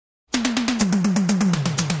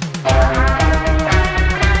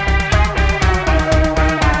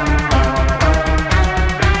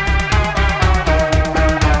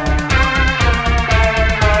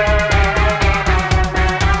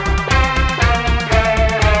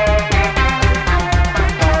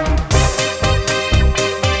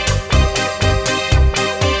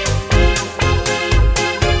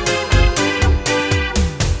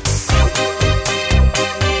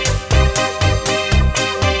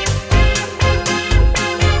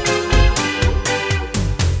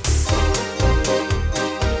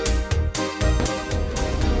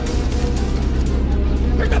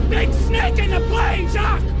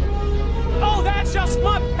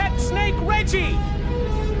me!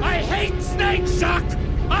 I hate snakes, Chuck!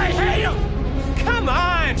 I hate them! Come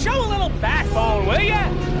on, show a little backbone, will ya?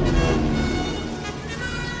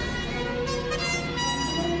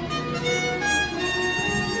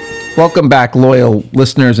 Welcome back, loyal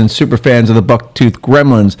listeners and super fans of the Bucktooth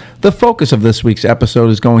Gremlins. The focus of this week's episode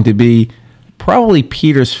is going to be probably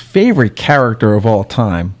Peter's favorite character of all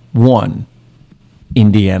time. One,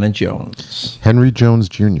 Indiana Jones. Henry Jones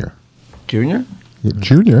Jr. Jr.? Yeah,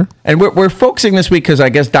 Jr. And we're focusing this week because I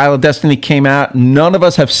guess Dial of Destiny came out. None of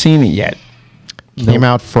us have seen it yet. Came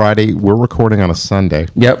out Friday. We're recording on a Sunday.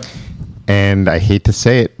 Yep. And I hate to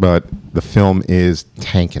say it, but the film is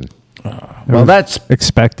tanking. Well, that's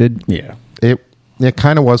expected. Yeah. It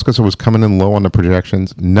kind of was because it was coming in low on the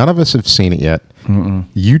projections. None of us have seen it yet. Mm-mm.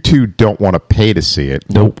 You two don't want to pay to see it.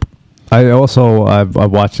 Nope. I've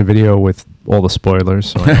watched a video with all the spoilers,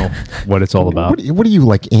 so I know what it's all about. What are you,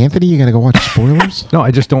 like Anthony? You got to go watch spoilers? No,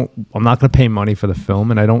 I just don't. I'm not going to pay money for the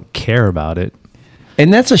film, and I don't care about it.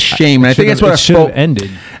 And that's a shame. And I think that's what should have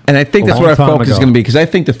ended. And I think that's what our focus is going to be, because I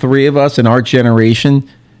think the three of us in our generation,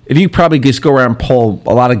 if you probably just go around and poll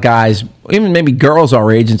a lot of guys, even maybe girls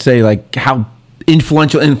our age, and say like how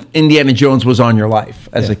influential Indiana Jones was on your life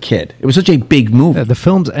as a kid. It was such a big movie. Yeah, the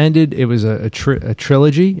films ended. It was a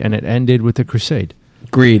trilogy, and it ended with the Crusade.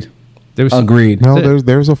 Agreed. Agreed. No,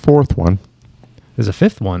 there's a fourth one. There's a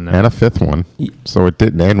fifth one now. And a fifth one. So it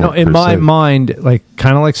didn't end with Crusade. In my mind, like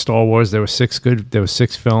kind of like Star Wars, there were six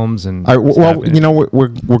films, and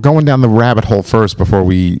we're going down the rabbit hole first before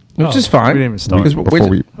we, which is fine. We didn't even start.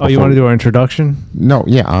 You want to do our introduction? No,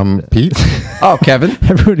 yeah, I'm Pete. Oh, Kevin.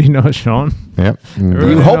 Everybody knows Sean. Yep.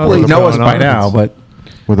 You hopefully know us by now, but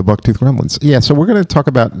we're the Bucktooth Gremlins. Yeah, so we're going to talk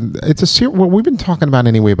about we've been talking about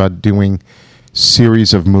anyway about doing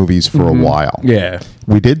series of movies for a while. Yeah.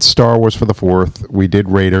 We did Star Wars for the 4th. We did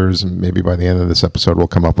Raiders. And maybe by the end of this episode, we'll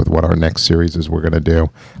come up with what our next series is we're going to do.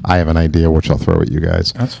 I have an idea, which I'll throw at you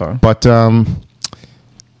guys. That's fine. But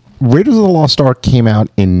Raiders of the Lost Ark came out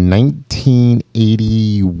in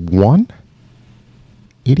 1981?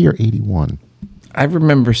 80 or 81? I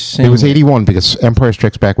remember seeing it. Was 81 because Empire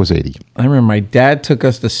Strikes Back was 80. I remember my dad took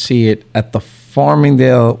us to see it at the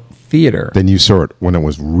Farmingdale Theater. Then you saw it when it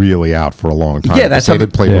was really out for a long time. Yeah, that's they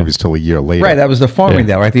didn't play movies till a year later. Right, that was the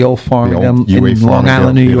Farmingdale, right? The old Farmingdale in Long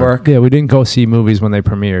Island, New York. Yeah, we didn't go see movies when they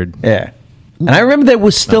premiered. Yeah, and I remember there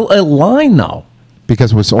was still a line though.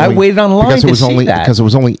 Because it was only, I waited online to see that. Because it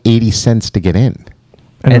was only 80 cents to get in.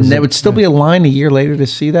 And there would still be a line a year later to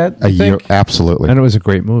see that? A year, absolutely. And it was a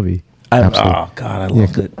great movie. Oh, God, I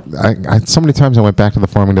loved it. I so many times I went back to the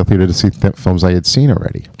Farmingdale Theater to see films I had seen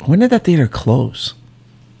already. When did that theater close?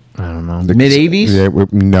 I don't know. Mid-'80s? Yeah,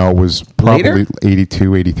 no, it was probably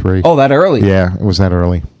 82, 83. Oh, that early? Yeah, it was that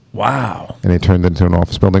early. Wow. And it turned into an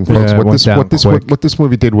office building. Folks, what this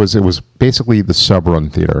movie did was it was basically the sub-run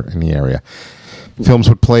theater in the area. Films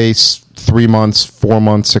would play 3 months, 4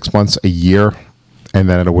 months, 6 months, a year, and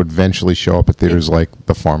then it would eventually show up at theaters like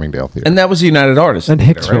the Farmingdale Theater. And that was United Artists. And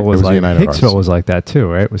Hicksville was like Hicksville was like that too,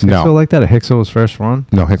 right? Was Hicksville like that? Hicksville was first run?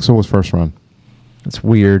 No, Hicksville was first run. That's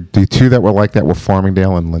weird. The two that were like that were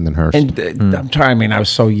Farmingdale and Lindenhurst. And I'm trying. I mean, I was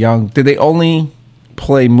so young. Did they only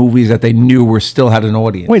play movies that they knew were still had an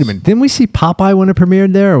audience? Wait a minute. Didn't we see Popeye when it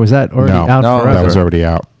premiered there, or was that already out? No, forever? that was already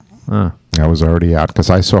out. That was already out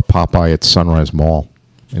because I saw Popeye at Sunrise Mall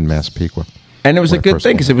in Massapequa. And it was a good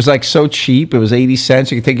thing because it was like so cheap. It was 80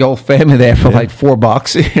 cents. You could take your whole family there for like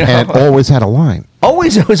 $4. You know? And it always had a line.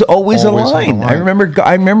 It was always a line. I remember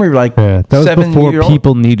like that was 7 before years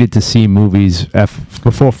people needed to see movies,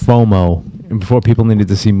 before FOMO, and before people needed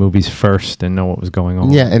to see movies first and know what was going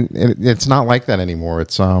on. Yeah, and it's not like that anymore.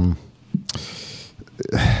 It's everybody,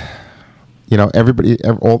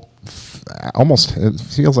 almost it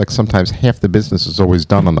feels like sometimes half the business is always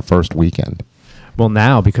done on the first weekend. Well,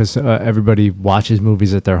 now because everybody watches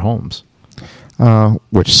movies at their homes,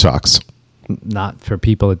 which sucks. Not for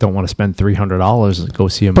people that don't want to spend $300 to go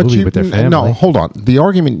see a movie with their family. No, hold on. The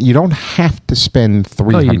argument, you don't have to spend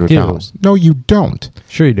 $300. No, you don't.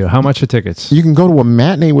 Sure you do. How much are tickets? You can go to a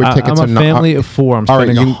matinee where tickets are not... I'm a family of 4. I'm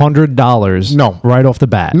spending $100 right off the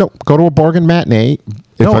bat. No, go to a bargain matinee.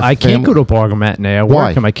 No, I can't go to a bargain matinee. I work.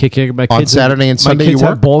 Why? And my kids on Saturday and Sunday my kids you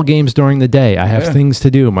work? have ball games during the day. I have things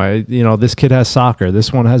to do. This kid has soccer.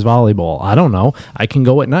 This one has volleyball. I don't know. I can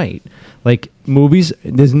go at night. Like movies,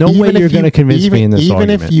 there's no way you're going to convince me in this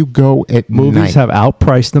argument. Even if you go at movies have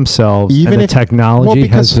outpriced themselves, and the technology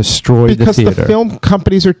has destroyed the theater. Because the film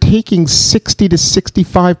companies are taking 60 to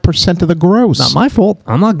 65% of the gross. Not my fault.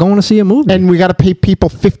 I'm not going to see a movie. And we got to pay people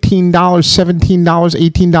 $15, $17,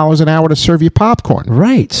 $18 an hour to serve you popcorn. Right.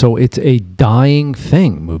 Right. So it's a dying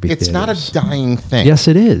thing, movie theaters. It's not a dying thing. Yes,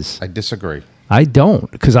 it is. I disagree. I don't,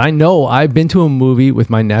 because I know I've been to a movie with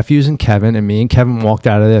my nephews and Kevin, and me and Kevin walked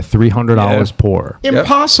out of there $300 poorer.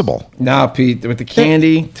 Impossible. Nah, Pete, with the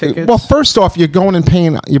candy tickets. Well, first off, you're going and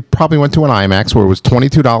paying. You probably went to an IMAX where it was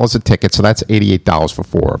 $22 a ticket, so that's $88 for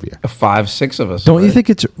 4 of you. 5, 6 of us. Don't you think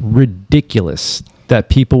it's ridiculous that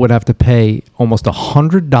people would have to pay almost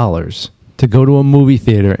 $100 to go to a movie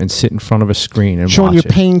theater and sit in front of a screen and Sean, watch you're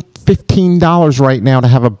paying $15 right now to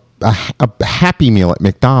have a Happy Meal at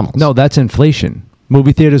McDonald's. No, that's inflation.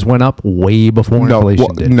 Movie theaters went up way before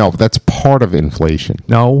inflation did. No, that's part of inflation.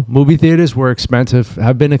 No, movie theaters were expensive,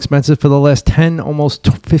 have been expensive for the last 10, almost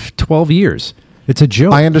 12 years. It's a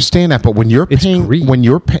joke. I understand that, but when you're paying,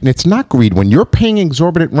 it's not greed. When you're paying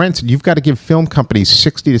exorbitant rents, you've got to give film companies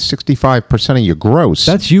 60 to 65% of your gross.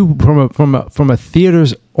 That's you from a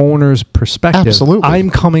theater's owner's perspective. Absolutely.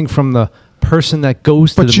 I'm coming from the person that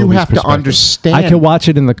goes to the movie's perspective. But you have to understand. I can watch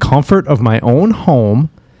it in the comfort of my own home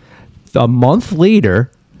a month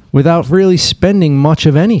later without really spending much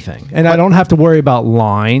of anything. And I don't have to worry about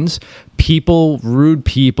lines, rude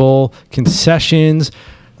people, concessions,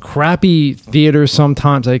 crappy theaters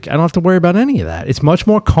sometimes. Like, I don't have to worry about any of that. It's much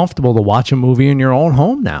more comfortable to watch a movie in your own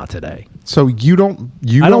home now today. So I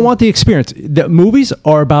don't want the experience. The movies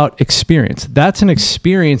are about experience. That's an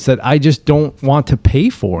experience that I just don't want to pay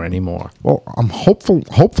for anymore. Well, I'm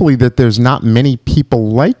hopefully that there's not many people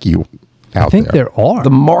like you out there. I think there are. The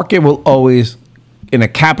market will always, in a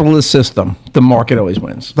capitalist system, the market always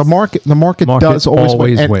wins. The market does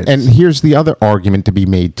always win. And here's the other argument to be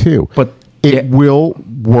made too. But it will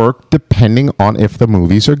work depending on if the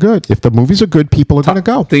movies are good. If the movies are good, people are going to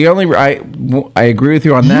go. I agree with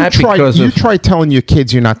you on that. You try telling your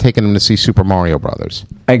kids you're not taking them to see Super Mario Brothers.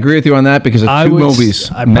 I agree with you on that because of two movies,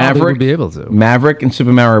 Maverick, be able to. Maverick and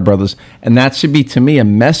Super Mario Brothers, and that should be to me a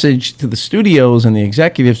message to the studios and the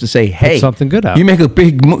executives to say, "Hey, put something good out.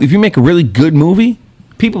 If you make a really good movie,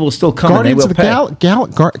 people will still come. Guardians of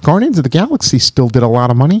the Galaxy still did a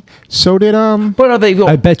lot of money. So did But are they?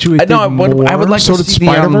 I bet you it did more. I would like so to did see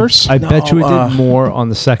Spider-Verse. I bet you it did more on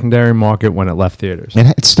the secondary market when it left theaters.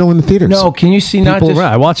 And it's still in the theaters. No, can you see? Not just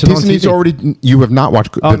I watched it Disney's on TV. already. You have not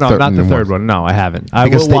watched. Oh no, not the third one. No, I haven't. I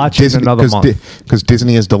will watch it in another month because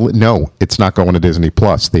Disney has no. It's not going to Disney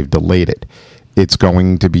Plus. They've delayed it. It's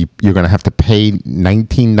going to be. You're going to have to pay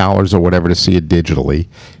 $19 or whatever to see it digitally.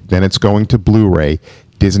 Then it's going to Blu-ray.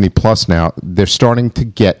 Disney Plus now, they're starting to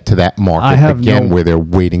get to that market again where they're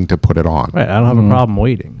waiting to put it on. Right, I don't have a problem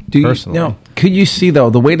waiting, personally. Could you see,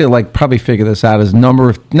 though, the way to probably figure this out is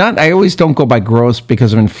I always don't go by gross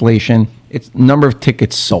because of inflation. It's number of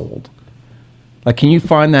tickets sold. Can you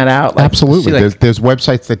find that out? Absolutely. There's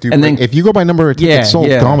websites that do. And then, if you go by number of tickets sold,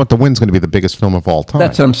 Gone with the Wind's going to be the biggest film of all time.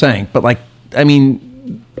 That's what I'm saying. But,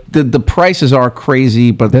 the prices are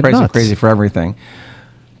crazy, but the prices are crazy for everything.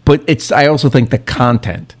 But I also think the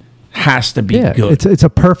content has to be good. It's a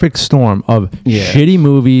perfect storm of shitty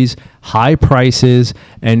movies, high prices,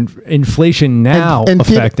 and inflation now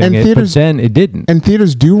affecting it, but then it didn't. And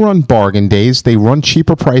theaters do run bargain days. They run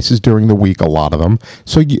cheaper prices during the week, a lot of them.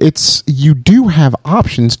 So you do have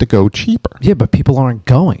options to go cheaper. Yeah, but people aren't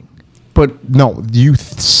going. But no, you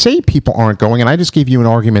say people aren't going, and I just gave you an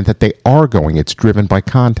argument that they are going. It's driven by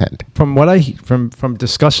content. From what from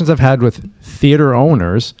discussions I've had with theater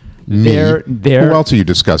owners, they're who else are you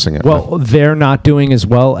discussing it? Well, they're not doing as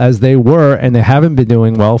well as they were, and they haven't been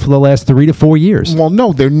doing well for the last 3 to 4 years. Well,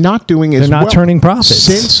 no, they're not doing as well. They're not turning profits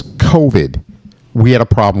since COVID. We had a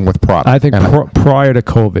problem with product. I think prior to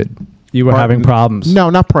COVID, you were having problems. No,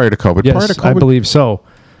 not prior to COVID. Yes, prior to COVID, I believe so.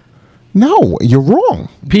 No, you're wrong.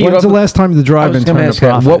 Pete, when's the last time the drive-in turned a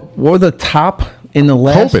profit? What were the top in the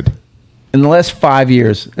last COVID? In the last 5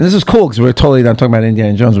 years, and this is cool because we're totally not talking about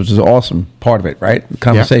Indiana Jones, which is an awesome part of it, right? The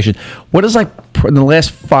conversation. Yeah. What is in the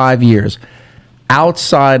last 5 years,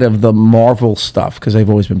 outside of the Marvel stuff, because they've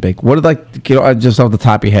always been big, what are just off the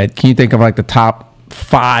top of your head, can you think of the top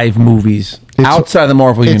 5 movies outside the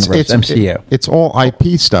Marvel universe, MCU? It's all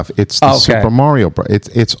IP stuff. It's the Super Mario Bros.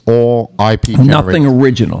 It's all IP. Nothing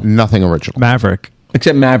original. Nothing original. Maverick.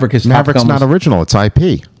 Except Maverick's not original. It's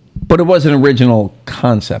IP. But it was an original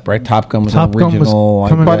concept, right? Top Gun was an original.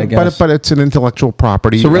 But it's an intellectual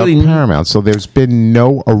property of Paramount. So there's been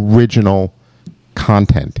no original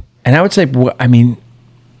content. And I would say,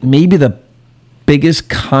 maybe the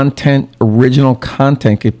biggest original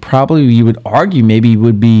content, you would argue maybe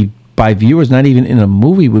would be by viewers, not even in a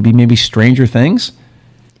movie, would be maybe Stranger Things.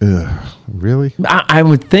 Really? I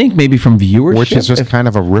would think maybe from viewership. Which is just kind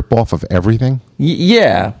of a rip-off of everything?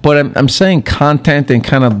 Yeah, but I'm saying content and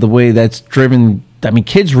kind of the way that's driven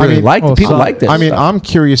kids really like it. People like this. I mean, I'm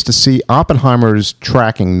curious to see Oppenheimer's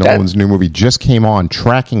tracking. Nolan's new movie just came on,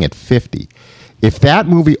 tracking at 50. If that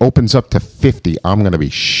movie opens up to 50, I'm going to be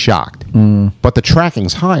shocked. But the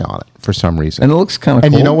tracking's high on it for some reason. And it looks kind of cool.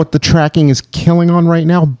 And you know what the tracking is killing on right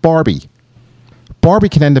now? Barbie. Barbie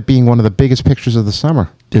can end up being one of the biggest pictures of the summer.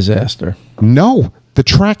 Disaster. No. The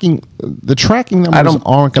tracking numbers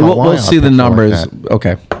aren't going to lie. We'll see the numbers.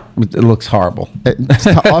 Okay. It looks horrible.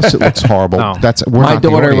 To us, it looks horrible. No. My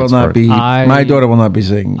daughter will not be. My daughter will not be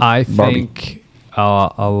seeing. I Barbie. think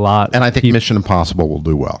a lot. And I think Mission Impossible will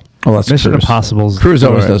do well. Oh, that's Mission Impossible's Cruise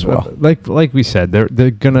always does well. Like we said,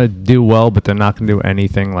 they're gonna do well, but they're not gonna do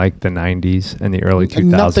anything like the '90s and the early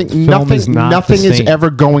 2000s. Nothing is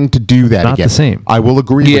ever going to do that not again. The same. I will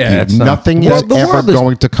agree with you. Nothing is ever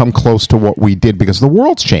going to come close to what we did because the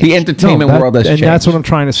world's changed. The entertainment world has changed. And that's what I'm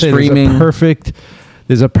trying to say. Streaming.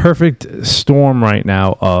 There's a perfect storm right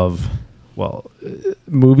now of,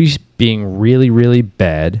 movies being really, really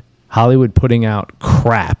bad, Hollywood putting out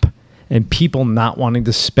crap, and people not wanting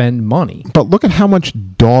to spend money. But look at how much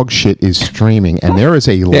dog shit is streaming, and there's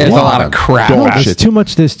a lot of crap. There's too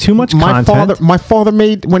much content. My father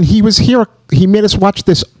made, when he was here, he made us watch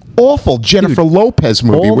this awful Jennifer Lopez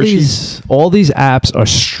movie. All these apps are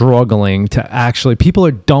struggling to actually. People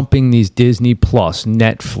are dumping these Disney Plus,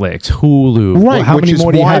 Netflix, Hulu. Right. How many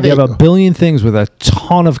more do you have? You have a billion things with a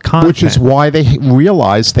ton of content. Which is why they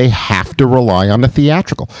realize they have to rely on the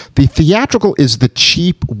theatrical. The theatrical is the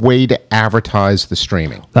cheap way to advertise the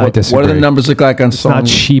streaming. What do the numbers look like on It's not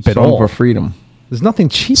cheap at all. for Freedom? There's nothing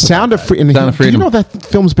cheap. Sound of Freedom. Do you know that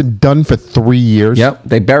film's been done for 3 years? Yep,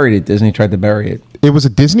 they buried it. Disney tried to bury it. It was a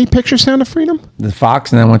Disney picture, Sound of Freedom? The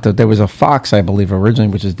Fox, and then there was a Fox, I believe,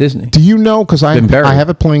 originally, which is Disney. Do you know? Because I have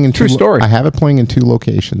it playing in True story. I have it playing in 2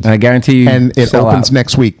 locations. And I guarantee you, and it opens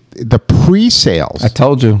next week. The pre-sales, I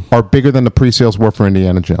told you, are bigger than the pre-sales were for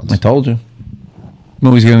Indiana Jones. I told you.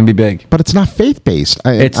 Movie's going to be big. But it's not faith-based.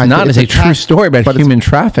 It's a true story about human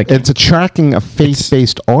trafficking. It's a tracking a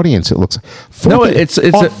faith-based audience, it looks like. It's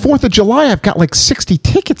on 4th of July, I've got like 60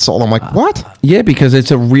 tickets sold. I'm like, what? Yeah, because it's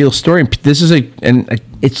a real story. This is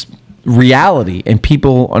it's reality. And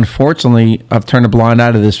people, unfortunately, have turned a blind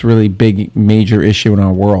eye to this really big, major issue in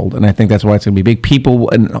our world. And I think that's why it's going to be big. People,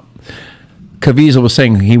 and Caviezel was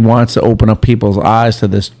saying he wants to open up people's eyes to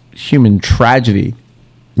this human tragedy.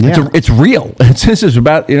 Yeah. It's real. This is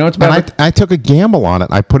about, it's about. I took a gamble on it.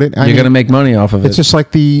 I put it. You're going to make money off of it. It's just like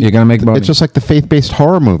you're going to make money. It's just like the faith-based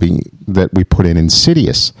horror movie that we put in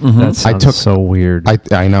Insidious. Mm-hmm. That sounds so weird.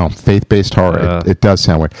 I know, faith-based horror. It does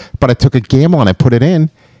sound weird. But I took a gamble and I put it in.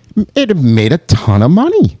 It made a ton of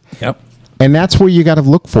money. Yep. And that's where you got to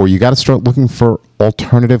look for. You got to start looking for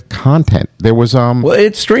alternative content. There was Well,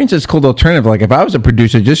 it's strange. It's called alternative. Like if I was a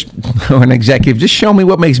producer, or an executive, just show me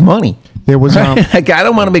what makes money. There was like I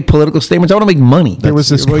don't want to make political statements. I want to make money. There was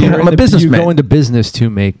this. I'm a businessman. You go into business to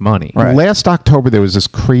make money. Right. Last October, there was this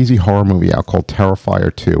crazy horror movie out called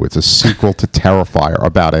Terrifier 2. It's a sequel to Terrifier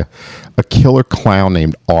about a killer clown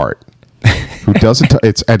named Art who doesn't.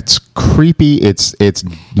 It's creepy. It's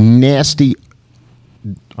nasty.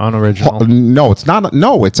 Unoriginal. No, it's not.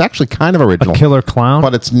 No, it's actually kind of original. A killer clown,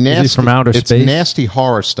 but it's nasty. Is he from outer space? It's nasty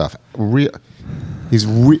horror stuff.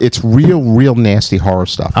 It's real nasty horror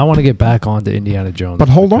stuff. I want to get back onto Indiana Jones. But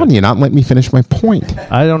hold on, you're not letting me finish my point.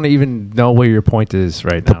 I don't even know where your point is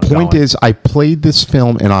right now. The point is, I played this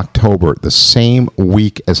film in October, the same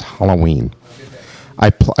week as Halloween. I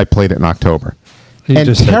played it in October. And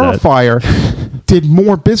Terrifier did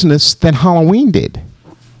more business than Halloween did.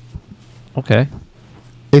 Okay.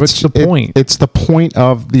 What's the point? It's the point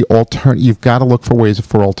of the alternative. You've got to look for ways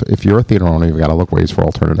if you're a theater owner, you've got to look ways for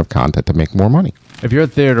alternative content to make more money. If you're a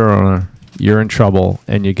theater owner, you're in trouble,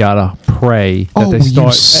 and you gotta pray that they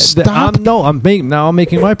start. Stop. I'm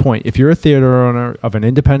making my point. If you're a theater owner of an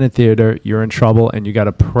independent theater, you're in trouble, and you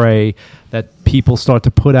gotta pray that people start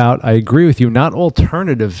to put out. I agree with you. Not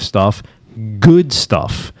alternative stuff, good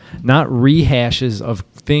stuff, not rehashes of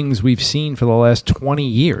things we've seen for the last 20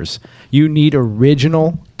 years. You need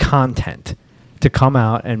original content to come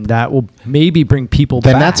out, and that will maybe bring people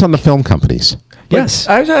back. Then that's on the film companies. Yes,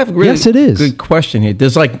 I have a really good question here.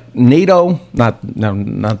 There's like NATO,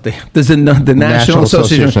 there's the National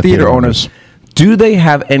Association of Theater Owners. Do they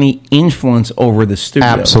have any influence over the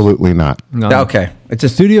studios? Absolutely not. No. Okay, it's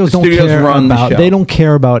just studios don't care run about. the show. They don't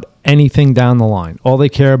care about anything down the line. All they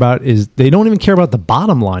care about is they don't even care about the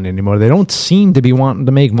bottom line anymore. They don't seem to be wanting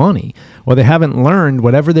to make money, or they haven't learned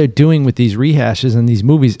whatever they're doing with these rehashes and these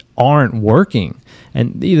movies aren't working.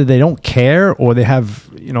 And either they don't care, or they have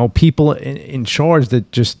people in charge that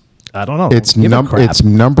just. I don't know. It's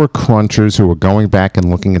number crunchers who are going back and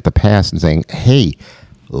looking at the past and saying, "Hey,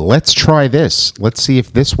 let's try this. Let's see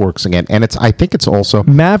if this works again." And I think it's also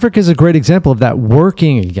Maverick is a great example of that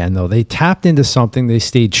working again, though. They tapped into something. They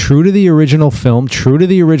stayed true to the original film, true to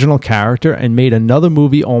the original character, and made another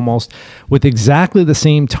movie almost with exactly the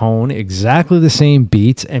same tone, exactly the same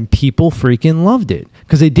beats, and people freaking loved it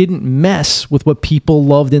because they didn't mess with what people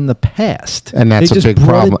loved in the past. And that's a big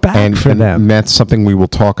problem. And that's something we will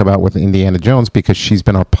talk about with Indiana Jones because she's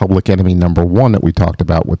been our public enemy number one that we talked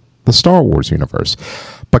about with the Star Wars universe.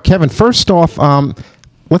 But Kevin, first off,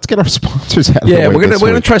 let's get our sponsors out of the way. We're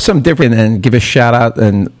gonna try something different and give a shout out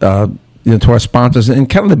and to our sponsors in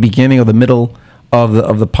kind of the beginning or the middle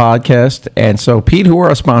of the podcast. And so, Pete, who are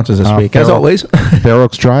our sponsors this week? As always, Fair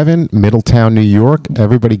Oaks Drive-In, Middletown, New York.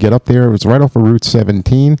 Everybody get up there. It was right off of Route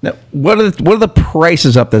 17. Now, what are the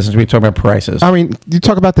prices up there since we talk about prices? I mean, you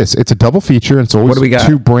talk about this. It's a double feature. It's always what do we got?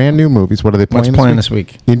 2 brand new movies. What are they playing? What's playing this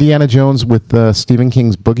week? Indiana Jones with Stephen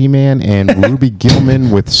King's Boogeyman and Ruby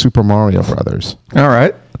Gillman with Super Mario Brothers. All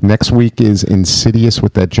right. Next week is Insidious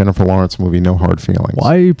with that Jennifer Lawrence movie, No Hard Feelings.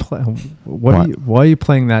 Why are you why are you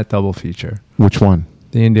playing that double feature? Which one?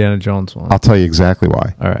 The Indiana Jones one. I'll tell you exactly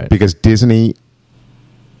why. All right. Because Disney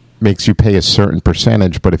makes you pay a certain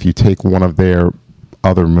percentage, but if you take one of their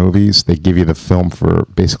other movies, they give you the film for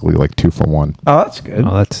basically like 2 for 1. Oh, that's good.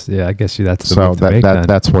 Oh, I guess that's the so move to make,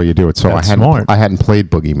 that's why you do it. So that's smart. I hadn't played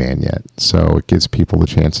Boogeyman yet, so it gives people the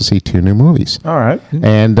chance to see 2 new movies. All right.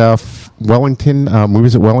 And Wellington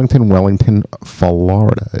movies at Wellington,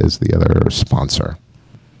 Florida is the other sponsor.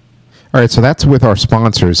 All right, so that's with our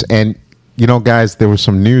sponsors. And you know, guys, there was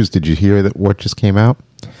some news. Did you hear that what just came out?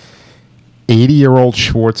 80-year-old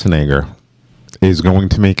Schwarzenegger is going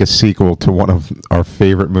to make a sequel to one of our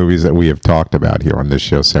favorite movies that we have talked about here on this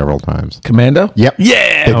show several times. Commando? Yep.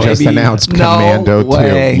 Yeah. They just announced Commando 2.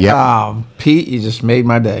 Yep. Oh, Pete, you just made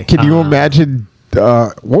my day. Can you imagine?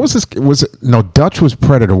 What was this? Dutch was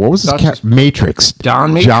Predator. What was this? Matrix.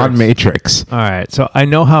 John Matrix. All right. So I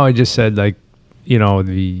know how I just said, like, you know,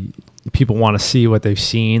 the people want to see what they've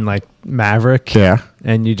seen, like Maverick. Yeah.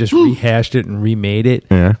 And you just rehashed it and remade it.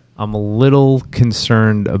 Yeah. I'm a little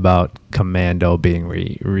concerned about Commando being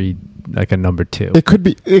like a number 2. It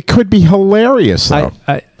could be hilarious though.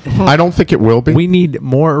 I don't think it will be. We need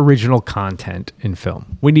more original content in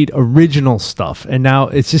film. We need original stuff. And now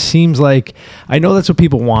it just seems like, I know that's what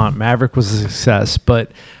people want. Maverick was a success,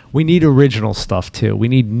 but we need original stuff too. We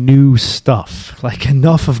need new stuff. Like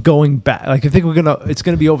enough of going back. Like I think it's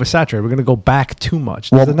gonna be oversaturated. We're gonna go back too much.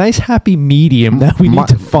 There's a nice happy medium that we need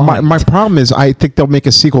to find. My problem is I think they'll make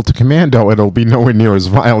a sequel to Commando and it'll be nowhere near as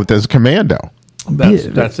violent as Commando.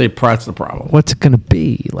 That's the problem. What's it gonna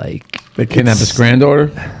be like? They kidnap his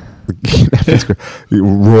granddaughter.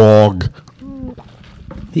 Rogue.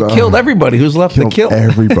 He killed everybody who's left to kill.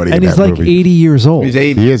 Everybody, and he's like movie. 80 years old. He's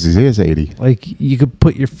 80. He is 80. Like you could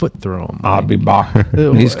put your foot through him. I'll be back.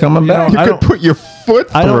 He's coming back. You could put your foot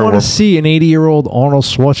through I don't want him. to see an 80-year-old Arnold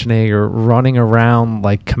Schwarzenegger running around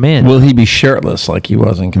like Commando. Will he be shirtless like he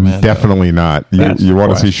was in Commando? Definitely not. You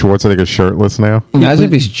want to see Schwarzenegger shirtless now? Imagine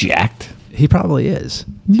if he's jacked. He probably is.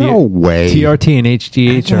 No way. TRT and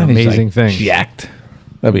HGH are amazing things. Jacked.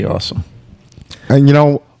 That'd be awesome. And you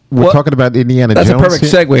know, we're talking about Indiana Jones. That's a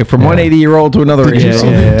perfect segue from one 80-year-old to another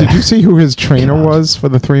 80-year-old. Did you see who his trainer was for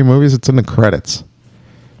the 3 movies? It's in the credits.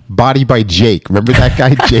 Body by Jake. Remember that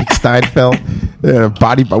guy, Jake Steinfeld?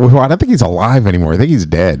 I don't think he's alive anymore. I think he's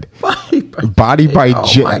dead. Body by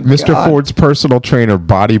Jake. Mr. Ford's personal trainer,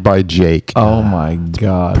 Body by Jake. Oh, my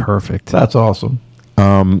God. Perfect. That's awesome.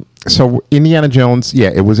 So Indiana Jones,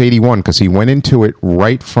 it was 81 because he went into it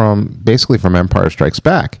basically from Empire Strikes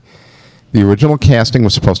Back. The original casting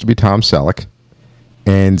was supposed to be Tom Selleck,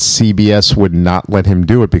 and CBS would not let him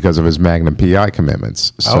do it because of his Magnum PI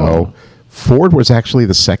commitments. So Ford was actually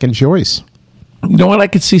the second choice. You know what? I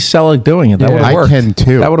could see Selleck doing it. That would have worked. I can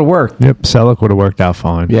too. That would have worked. Yep, Selleck would have worked out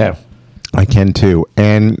fine. Yeah. I can too.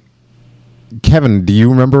 And Kevin, do you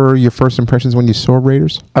remember your first impressions when you saw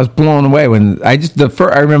Raiders? I was blown away when I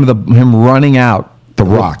remember him running out. The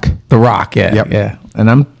Rock. The Rock, yeah. Yep. Yeah. And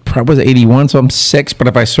I'm probably 81, so I'm 6, but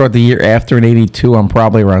if I saw it the year after in 82, I'm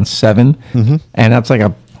probably around 7. Mm-hmm. And that's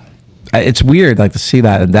like it's weird like to see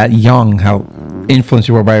that young, how influenced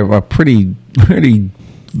you were by a pretty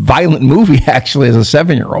violent movie actually as a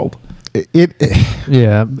 7-year-old.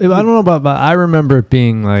 Yeah. I don't know about, but I remember it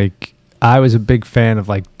being like, I was a big fan of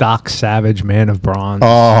like Doc Savage, Man of Bronze.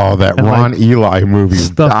 Oh, that and Ron Eli movie.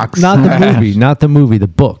 Stuff, not the movie, the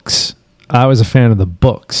books. I was a fan of the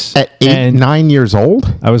books. At 9 years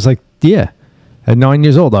old? I was like, yeah. At 9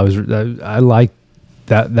 years old, I liked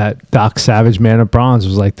that Doc Savage Man of Bronze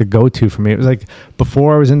was like the go-to for me. It was like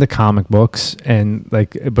before I was into comic books and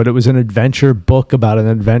like, but it was an adventure book about an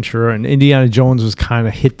adventurer, and Indiana Jones was kind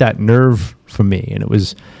of hit that nerve for me, and it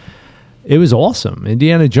was awesome.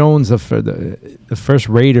 Indiana Jones, the first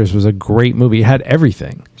Raiders was a great movie. It had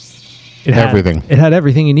everything. It had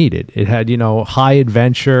everything you needed. It had, high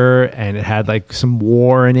adventure, and it had like some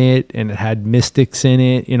war in it, and it had mystics in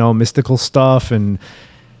it, mystical stuff and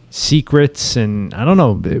secrets, and I don't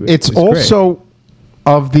know. It's also great.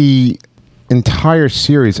 Of the entire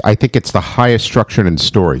series, I think it's the highest structured in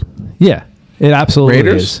story. Yeah, it absolutely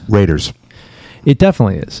is. Raiders. It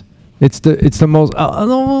definitely is. It's the most.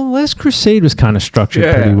 Last Crusade was kind of structured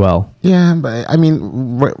pretty well. Yeah, but I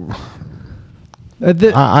mean.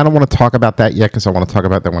 I don't want to talk about that yet because I want to talk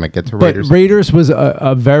about that when I get to Raiders. But Raiders was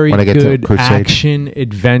a very good action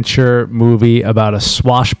adventure movie about a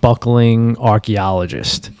swashbuckling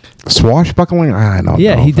archaeologist. Swashbuckling? I don't know.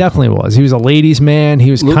 Yeah, he definitely was. He was a ladies' man.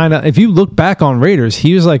 He was kind of, if you look back on Raiders,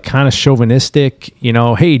 he was like kind of chauvinistic,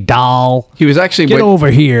 hey, doll. He was actually... Get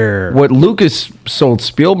over here. What Lucas sold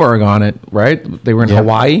Spielberg on it, right? They were in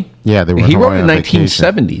Hawaii. Yeah, they were in He Hawaii wrote in the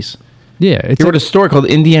 1970s. Yeah. He wrote a story called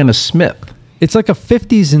Indiana Smith. It's like a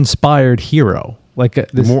 50s inspired hero. Like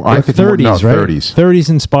this, I think 30s, right? 30s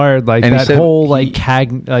inspired, like and that whole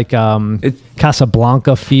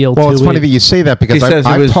Casablanca feel. Well, to it's funny that you say that because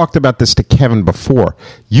I've talked about this to Kevin before.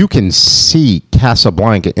 You can see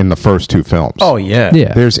Casablanca in the first two films. Oh yeah.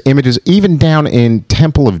 There's images even down in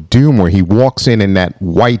Temple of Doom where he walks in that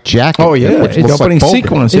white jacket. Oh yeah, which looks opening like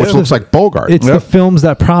sequence, which looks like Bogart. It's the films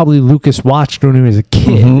that probably Lucas watched when he was a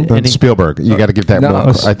kid. Mm-hmm. And Spielberg, you got to give that more.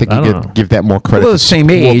 I think you could give that more credit. Well, the same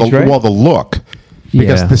age, right? Well, the look.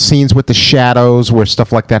 Because the scenes with the shadows where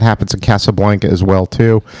stuff like that happens in Casablanca as well,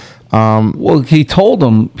 too. Well, he told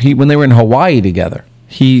them, when they were in Hawaii together,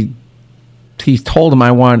 he told him,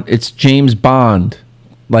 it's James Bond,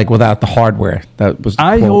 like without the hardware. That was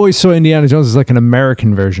I always saw Indiana Jones as like an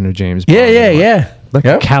American version of James Bond. Yeah. Like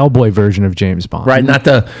a cowboy version of James Bond. Right, not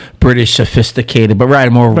the British sophisticated, but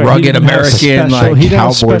more rugged American, like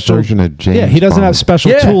cowboy version of James Bond. Yeah, he doesn't have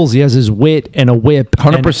special tools. He has his wit and a whip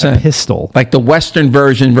 100%. And a pistol. Like the Western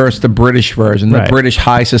version versus the British version. The British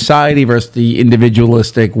high society versus the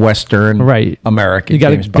individualistic Western American. You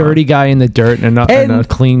got a dirty guy in the dirt and a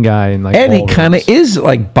clean guy in like. And he kind of is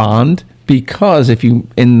like Bond because if you,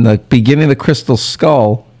 in the beginning of the Crystal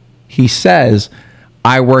Skull, he says,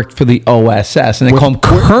 I worked for the OSS, and they call him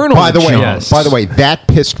Colonel. By the way, that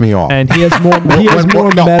pissed me off. And he has more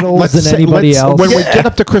medals than anybody else. When we get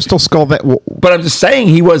up to Crystal Skull, but I'm just saying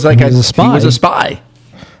he was like a spy. He was a spy.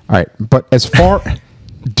 All right, but as far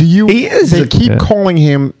they keep calling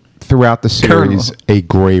him throughout the series a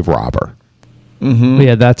grave robber. Mm-hmm.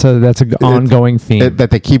 Yeah, that's an ongoing theme that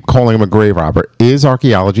they keep calling him a grave robber. Is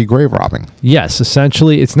archaeology grave robbing? Yes,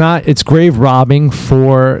 essentially, it's not. It's grave robbing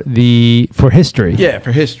for history. Yeah,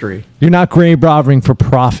 for history. You're not grave robbing for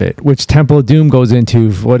profit, which Temple of Doom goes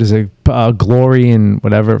into. What is it? Glory and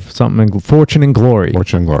whatever, something. Fortune and glory.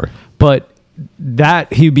 Fortune and glory. But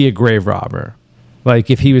that he'd be a grave robber. Like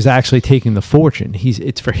if he was actually taking the fortune,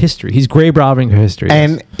 it's for history. He's grave robbing for history.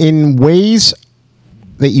 And in ways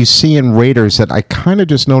that you see in Raiders that I kind of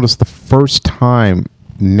just noticed the first time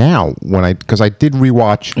now because I did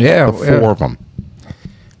rewatch the four of them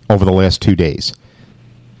over the last 2 days.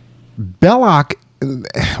 Belloc,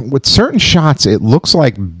 with certain shots, it looks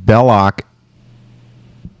like Belloc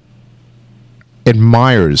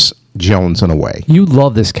admires Jones in a way. You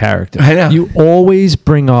love this character. I know. You always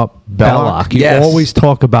bring up Belloc. You always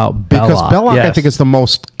talk about Belloc. Because Belloc, I think, is the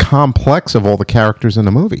most complex of all the characters in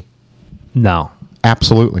the movie. No.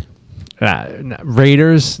 Absolutely.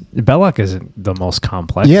 Raiders, Belloc isn't the most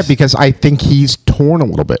complex. Yeah, because I think he's torn a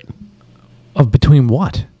little bit. Between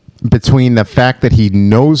what? Between the fact that he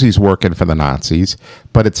knows he's working for the Nazis,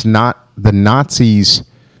 but it's not, the Nazis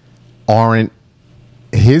aren't,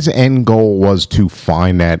 his end goal was to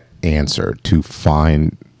find that answer, to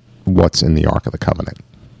find what's in the Ark of the Covenant.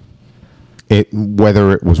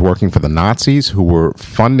 Whether it was working for the Nazis who were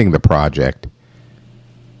funding the project,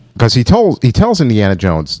 because he tells Indiana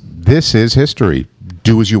Jones, this is history.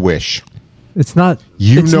 Do as you wish. It's not.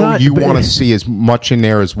 You want to see as much in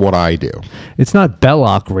there as what I do. It's not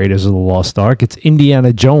Belloc Raiders of the Lost Ark. It's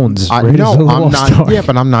Indiana Jones Raiders of the Lost Ark. Yeah,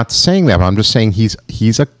 but I'm not saying that. I'm just saying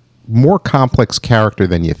he's a more complex character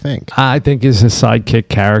than you think. I think he's a sidekick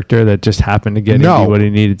character that just happened to get Indy what he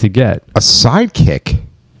needed to get. A sidekick?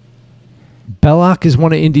 Belloc is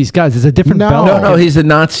one of Indy's guys. It's a different Belloc. No, he's a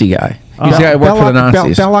Nazi guy. He's the guy who worked for the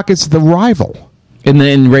Nazis. Belloc is the rival.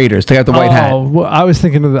 In Raiders, they got the white hat. Well, I was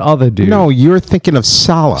thinking of the other dude. No, you're thinking of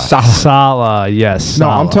Sallah. Sallah, yes.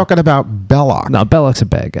 Sallah. No, I'm talking about Belloc. No, Belloc's a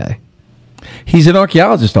bad guy. He's an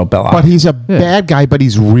archaeologist, though, Belloc. But he's a bad guy, but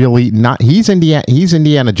he's really not. He's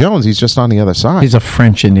Indiana Jones. He's just on the other side. He's a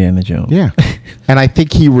French Indiana Jones. Yeah. And I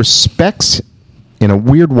think he respects, in a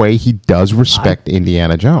weird way, he does respect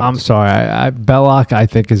Indiana Jones. I'm sorry. Belloc, I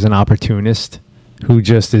think, is an opportunist who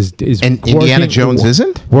just is and Indiana Jones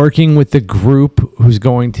isn't? Working with the group who's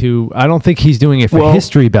going to... I don't think he's doing it for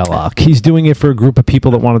history, Belloc. He's doing it for a group of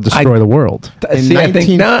people that want to destroy the world. In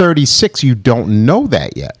 1936, you don't know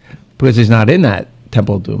that yet. Because he's not in that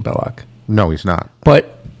Temple of Doom, Belloc. No, he's not.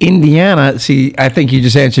 But Indiana, I think you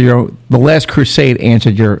just answered the Last Crusade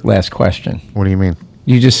answered your last question. What do you mean?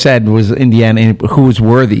 You just said was Indiana who was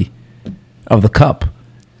worthy of the cup.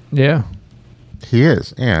 Yeah. He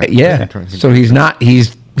is. Yeah. Yeah. So he's not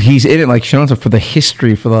he's in it like Sean said for the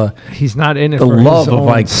history, for the he's not in it the for love his of own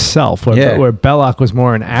like self. Where Belloc was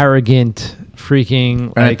more an arrogant freaking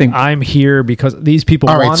like, I think I'm here because these people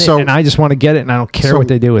want it and I just want to get it and I don't care what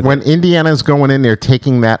they do with it. When Indiana's going in there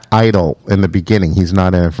taking that idol in the beginning, he's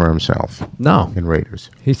not in it for himself. No. In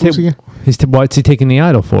Raiders. What's he taking the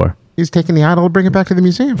idol for? He's taking the idol to bring it back to the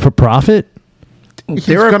museum. For profit? He's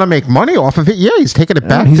going to make money off of it. Yeah, he's taking it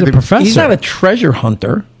back. He's a professor. He's not a treasure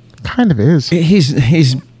hunter. Kind of is.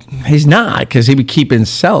 He's not, because he would keep and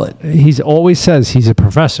sell it. He's always says he's a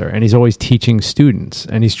professor, and he's always teaching students,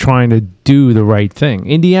 and he's trying to do the right thing.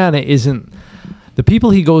 Indiana isn't... The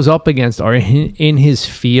people he goes up against are in his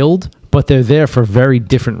field, but they're there for very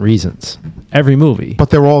different reasons. Every movie. But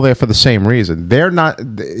they're all there for the same reason. They're not...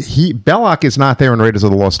 Belloc is not there in Raiders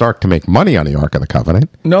of the Lost Ark to make money on the Ark of the Covenant.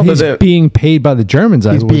 No, he's being paid by the Germans,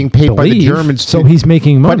 He's being paid by the Germans, so he's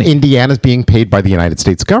making money. But Indiana's being paid by the United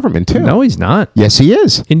States government, too. No, he's not. Yes, he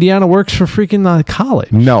is. Indiana works for freaking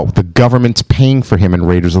college. No, the government's paying for him in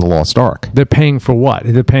Raiders of the Lost Ark. They're paying for what?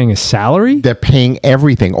 They're paying his salary? They're paying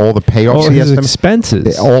everything. All the payoffs all his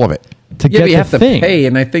expenses. All of it. To get you have to pay,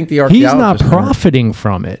 and I think the archaeologists... He's not profiting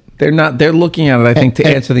from it. They're not. They're looking at it, I think, to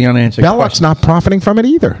answer the unanswered Belloc's question. not profiting from it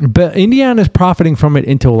either. But Indiana's profiting from it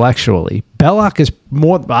intellectually. Belloc is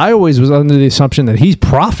more... I always was under the assumption that he's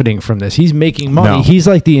profiting from this. He's making money. No. He's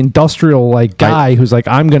like the industrial guy who's like,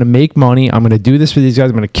 I'm going to make money. I'm going to do this for these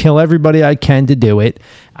guys. I'm going to kill everybody I can to do it.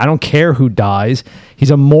 I don't care who dies.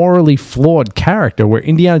 He's a morally flawed character where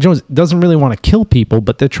Indiana Jones doesn't really want to kill people,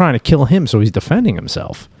 but they're trying to kill him, so he's defending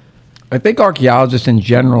himself. I think archaeologists in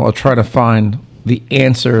general are trying to find the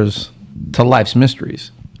answers to life's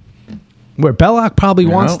mysteries. Where Belloc probably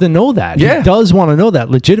wants to know that. Yeah. He does want to know that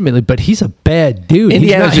legitimately, but he's a bad dude.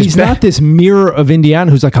 He's bad. not this mirror of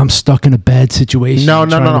Indiana who's like, I'm stuck in a bad situation. No.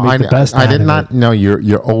 I did not. No,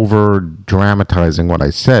 you're over dramatizing what I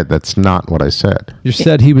said. That's not what I said. You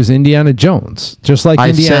said he was Indiana Jones, just like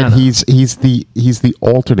Indiana. I said he's the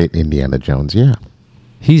alternate Indiana Jones. Yeah.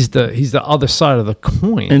 He's the other side of the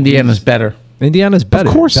coin. Indiana's better. Indiana's better.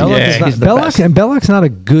 Of course, Belloc's not a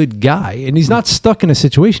good guy, and he's not stuck in a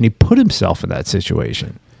situation. He put himself in that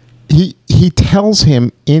situation. He tells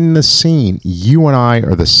him in the scene, "You and I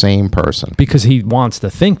are the same person," because he wants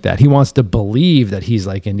to think that. He wants to believe that he's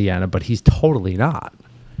like Indiana, but he's totally not.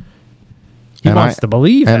 He wants to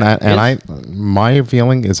believe that. My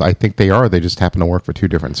feeling is I think they are. They just happen to work for two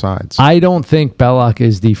different sides. I don't think Belloc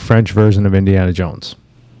is the French version of Indiana Jones.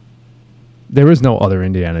 There is no other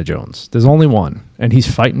Indiana Jones. There's only one, and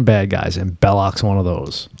he's fighting bad guys, and Belloc's one of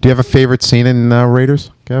those. Do you have a favorite scene in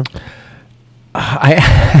Raiders, Kev?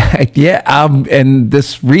 And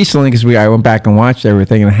this recently, because I went back and watched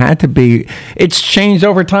everything, and it had to be. It's changed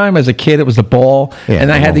over time. As a kid, it was the ball,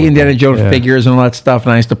 and I had the Indiana Jones figures and all that stuff,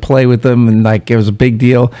 and I used to play with them, and it was a big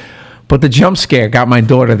deal. But the jump scare got my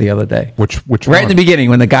daughter the other day. Which right in the beginning,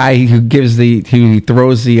 when the guy who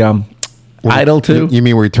throws the idol to. You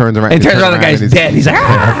mean where he turns around? He turns around, the guy's dead. He's like,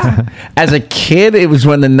 ah! As a kid, it was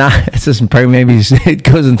when it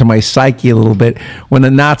goes into my psyche a little bit, when the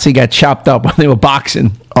Nazi got chopped up when they were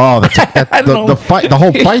boxing. Oh, the fight, the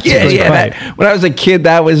whole fight. When I was a kid,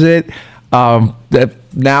 that was it. But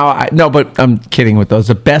I'm kidding with those.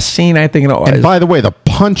 The best scene, I think, and by the way, the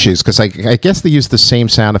punches, because I guess they use the same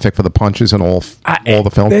sound effect for the punches in all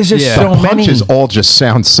the films. There's just so many. Punches all just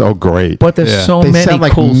sound so great, but there's so many sound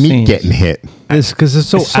like cool meat scenes. getting hit. Because it's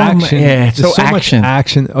so action. It's so much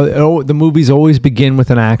action. The movies always begin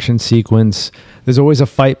with an action sequence. There's always a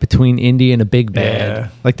fight between Indy and a big bad,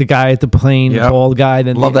 like the guy at the plane, the bald guy.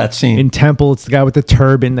 Then love that scene in Temple. It's the guy with the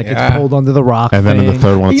turban that gets pulled under the rock. And then in the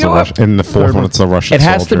third one, in the fourth one, it's the Russian. It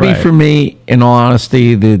has to be for me, in all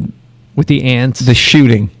honesty, with the ants, the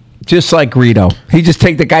shooting. Just like Greedo. He just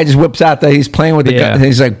the guy just whips out he's playing with the gun, and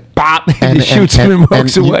he's like, bop, and he shoots him and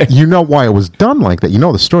walks away. You know why it was done like that. You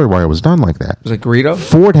know the story why it was done like that. Was it Greedo?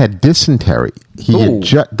 Ford had dysentery.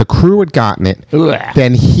 The crew had gotten it. Ugh.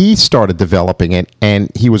 Then he started developing it,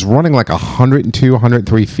 and he was running like 102,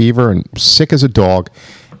 103 fever and sick as a dog.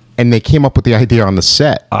 And they came up with the idea on the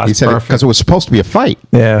set. He said, because it was supposed to be a fight.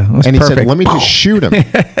 Yeah. And he said, let me just shoot him.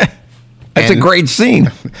 That's a great scene.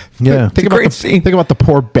 Yeah, think about the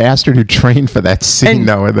poor bastard who trained for that scene,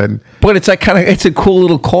 but it's like it's a cool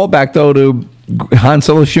little callback though to Han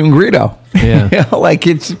Solo shooting Greedo. Yeah,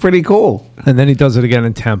 it's pretty cool. And then he does it again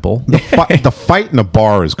in Temple. The fight in the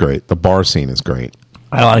bar is great. The bar scene is great.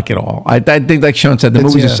 I like it all. I think, like Sean said, the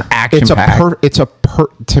movie's just action packed.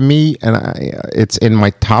 To me, and it's in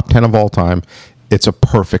my top 10 of all time. It's a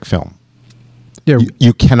perfect film. Yeah,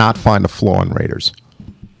 you cannot find a flaw in Raiders.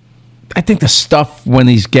 I think the stuff when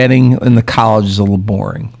he's getting in the college is a little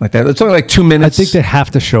boring. Like that, it's only like 2 minutes. I think they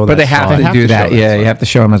have to show that, but they have to do that. Yeah, you have to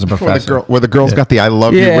show him as a professor. Where the girl's got the "I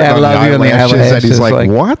love you" written on the eyelashes, and he's like,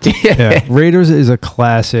 "What?" Yeah. Raiders is a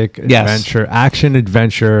classic adventure, action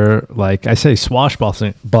adventure. Like I say,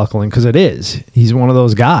 swashbuckling because it is. He's one of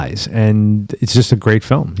those guys, and it's just a great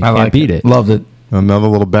film. You can't beat it. Loved it. Another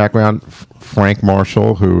little background: Frank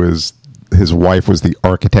Marshall, who is. His wife was the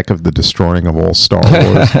architect of the destroying of all Star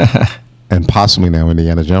Wars, and possibly now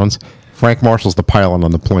Indiana Jones. Frank Marshall's the pilot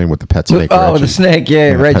on the plane with the pet snake. Oh, Reggie. The snake,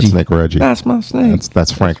 Reggie. Pet snake Reggie. That's my snake.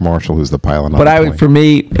 That's Frank Marshall, who's the pilot. But for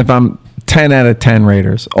me, if I'm 10 out of 10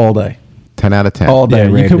 Raiders all day. 10 out of 10. All day.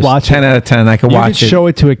 You could watch 10 out of 10. I could watch it. You could show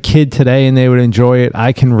it to a kid today and they would enjoy it.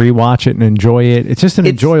 I can rewatch it and enjoy it. It's just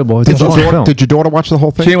enjoyable. Did your daughter watch the whole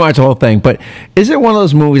thing? She didn't watch the whole thing. But is it one of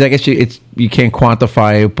those movies? I guess you can't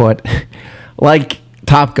quantify it, but like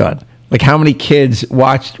Top Gun. Like how many kids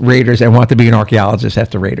watched Raiders and want to be an archaeologist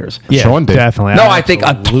after Raiders? Yeah, Sean did. Definitely. No, I think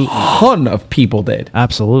a ton of people did.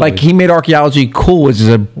 Absolutely. Like he made archaeology cool.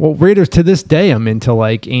 Raiders to this day, I'm into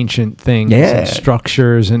like ancient things and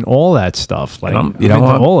structures and all that stuff. Like I'm into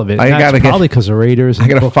all of it. Probably because of Raiders. I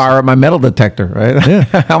got to fire up my metal detector, right?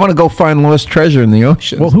 Yeah. I want to go find lost treasure in the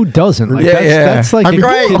ocean. Well, who doesn't? Like, that's like who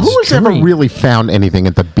has ever really found anything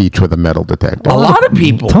at the beach with a metal detector? A lot of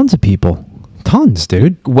people. Tons of people. Tons,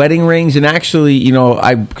 dude. Wedding rings, and actually,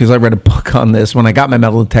 because I read a book on this, when I got my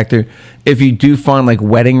metal detector, if you do find like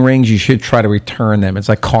wedding rings, you should try to return them. It's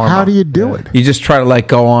like karma. How do you do it? You just try to like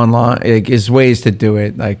go online. Like, there's ways to do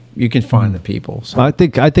it. Like you can find the people. So. I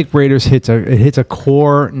think Raiders hits a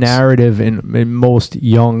core narrative in most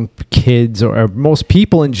young kids or most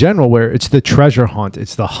people in general, where it's the treasure hunt.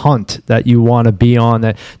 It's the hunt that you want to be on.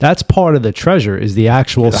 That's part of the treasure is the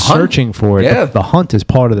actual searching for it. Yeah. The hunt is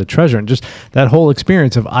part of the treasure, and just that whole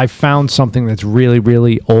experience of I found something that's really,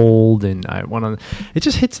 really old, and I want to. It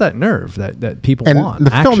just hits that nerve that people want. And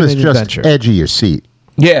the film is just edge of your seat.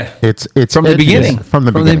 Yeah, it's from the beginning, from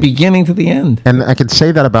the beginning to the end. And I can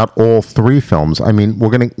say that about all three films. I mean,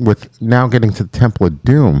 we're now getting to the Temple of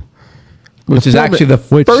Doom, which is actually the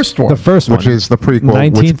first one. The first one, which is the prequel,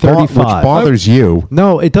 1935. which bothers you.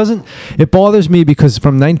 No, it doesn't. It bothers me because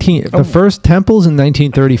the first Temple's in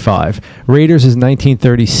 1935, Raiders is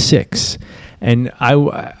 1936, and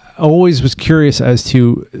I always was curious as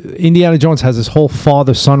to Indiana Jones has this whole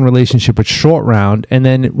father-son relationship with Short Round, and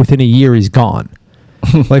then within a year he's gone.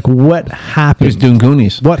 Like what happened? He was doing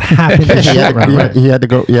Goonies. What happened to Short Round? He had to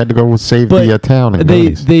go save the town.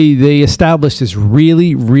 They established this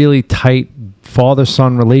really, really tight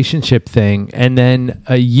father-son relationship thing, and then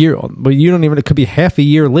a year, but it could be half a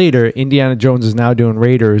year later, Indiana Jones is now doing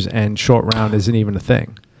Raiders, and Short Round isn't even a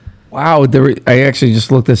thing. Wow, I actually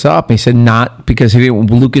just looked this up. He said not because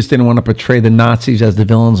Lucas didn't want to portray the Nazis as the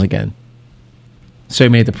villains again, so he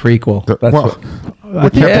made the prequel.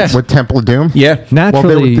 With Temple of Doom, yeah,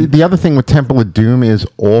 naturally. Well, the other thing with Temple of Doom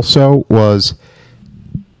was,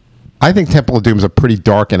 I think Temple of Doom is a pretty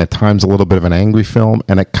dark and at times a little bit of an angry film,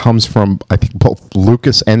 and it comes from I think both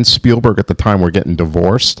Lucas and Spielberg at the time were getting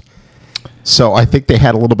divorced. So I think they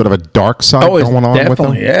had a little bit of a dark side going on with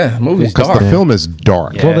them. Yeah, the movie's dark. Because the film is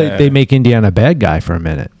dark. Yeah. Well, they make Indiana a bad guy for a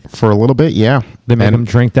minute. For a little bit, yeah. They make him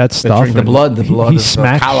drink that stuff. Drink the blood. He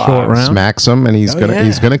smacks Short Round. Smacks him, and he's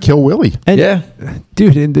gonna kill Willie. And,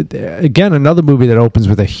 dude. Again, another movie that opens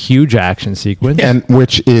with a huge action sequence, and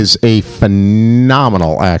which is a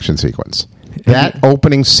phenomenal action sequence. That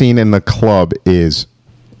opening scene in the club is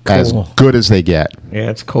as good as they get. Yeah,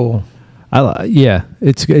 it's cool.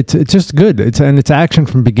 It's just good. It's action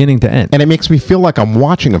from beginning to end, and it makes me feel like I'm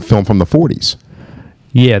watching a film from the 40s.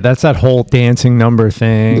 Yeah, that's that whole dancing number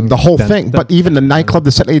thing. The whole thing. But even the nightclub,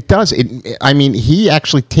 it does. I mean, he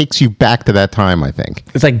actually takes you back to that time, I think.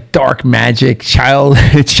 It's like dark magic, child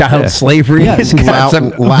slavery. Yeah, it's got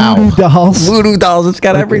some voodoo dolls. It's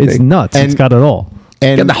got everything. It's nuts. It's got it all.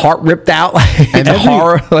 And get the heart ripped out, and the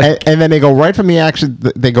horror. And then they go right from the action.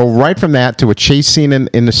 They go right from that to a chase scene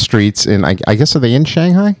in the streets. And I guess, are they in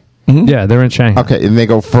Shanghai? Mm-hmm. Yeah, they're in Shanghai. Okay, and they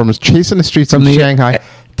go from chasing the streets in Shanghai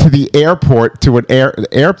to the airport, to an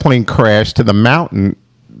airplane crash, to the mountain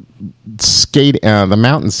skiing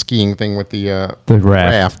thing with the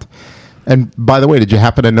raft. And by the way, did you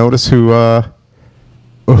happen to notice who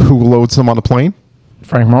loads them on the plane?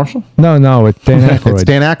 Frank Marshall? No, it's Dan Aykroyd. It's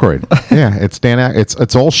Dan Aykroyd. Yeah, it's Dan.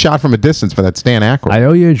 It's all shot from a distance, but that's Dan Aykroyd. I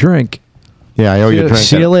owe you a drink. Yeah, I owe you a drink.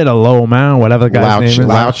 See you later, Low Man, whatever the guy's name is.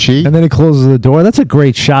 Lao Chi. And then he closes the door. That's a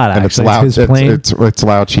great shot, actually. It's his plane. It's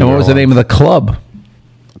Lao Chi. And what was the name of the club?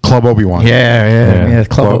 Club Obi-Wan. Yeah,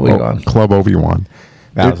 Club Obi-Wan. Club Obi-Wan.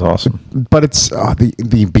 That was awesome. But it's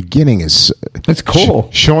the beginning is... It's cool.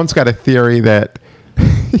 Sean's got a theory that...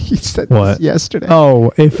 he said this yesterday.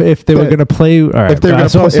 Oh, if they were going to play... All right,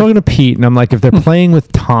 so I was talking to Pete, and I'm like, if they're playing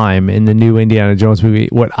with time in the new Indiana Jones movie,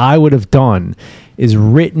 what I would have done is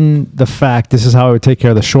written the fact, this is how I would take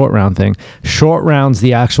care of the short round thing. Short round's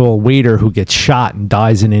the actual waiter who gets shot and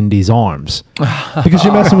dies in Indy's arms. Because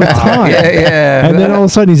you're messing with time. Yeah. And then all of a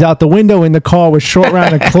sudden he's out the window in the car with short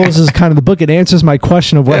round and closes kind of the book. It answers my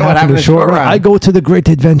question of what happened to short round. I go to the great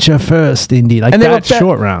adventure first, Indy. Like, and that's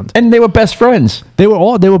short round. And they were best friends. They were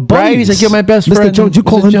buddies. Right? He's like, you're my best friend. Mr. Jones, you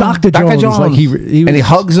call him Dr. Jones. Like and he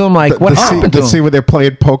hugs him like, what happened to him? The scene where they're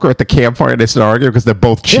playing poker at the campfire and they start arguing because they're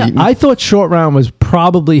both cheating. Yeah, I thought Short Round was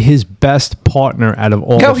probably his best partner out of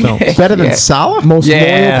all the films. Yeah. Better than Sala? Most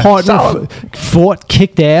loyal partner. Fought,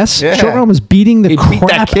 kicked ass. Yeah. Short Round was beating the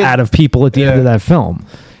crap out of people at the end of that film.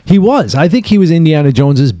 He was. I think he was Indiana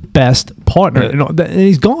Jones's best partner. And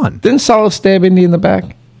he's gone. Didn't Sala stab Indy in the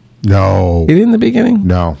back? No. He did in the beginning?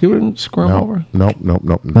 No. He wouldn't screw him over? Nope.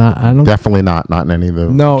 I don't, definitely not. Not in any of the...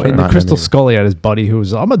 No, in the Crystal Skull, he had his buddy who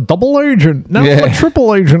was, I'm a double agent. Now I'm a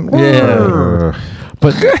triple agent. Yeah.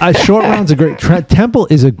 But Short Round's a great... Temple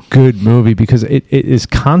is a good movie because it is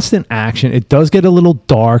constant action. It does get a little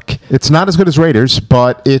dark. It's not as good as Raiders,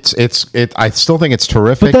 but I still think it's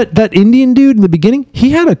terrific. But that Indian dude in the beginning, he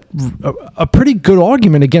had a pretty good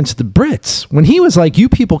argument against the Brits. When he was like, you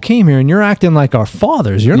people came here and you're acting like our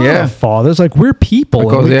fathers. You're not our fathers. Like, we're people.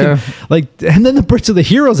 And then the Brits are the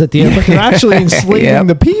heroes at the end, but they're actually enslaving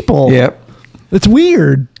the people. Yep. It's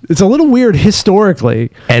weird. It's a little weird historically.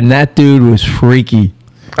 And that dude was freaky.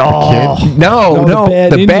 No,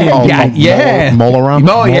 the bad guy. Molaram?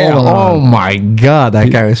 Oh my God, that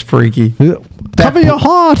guy was freaky. Cover your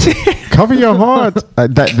heart. Cover your heart.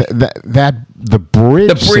 The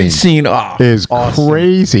bridge scene is awesome.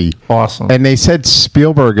 Crazy. Awesome. And they said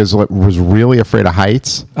Spielberg was really afraid of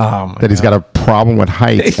heights. He's got a problem with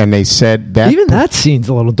heights. And they said that... Even that scene's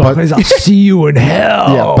a little dark. I'll see you in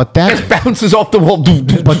hell. Yeah, but that... It bounces off the wall.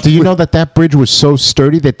 But do you know that bridge was so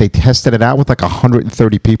sturdy that they tested it out with like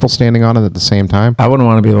 130 people standing on it at the same time? I wouldn't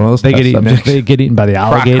want to be one of those. They get eaten by the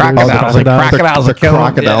alligators. The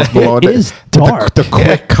crocodiles below it. It is dark. The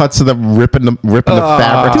quick cuts of them ripping the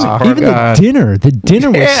fabric. Dude, even the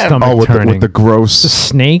dinner was stomach turning. With the gross... The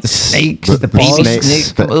snakes. The baby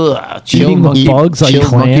snakes. Eating the bugs like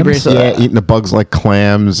clams. Yeah, eating the bugs like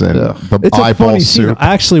clams and the eyeball soup.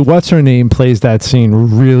 Actually, what's her name plays that scene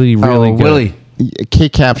really, really good. Willie.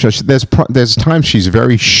 Kate Capshaw, there's times she's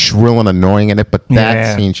very shrill and annoying in it, but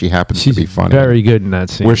that scene she happens to be funny. Very good in that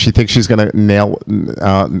scene. Where she thinks she's going to nail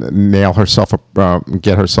herself,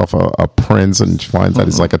 get herself a prince, and she finds that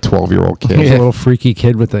he's like a 12-year-old kid. He's a little freaky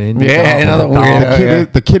kid with the Indian.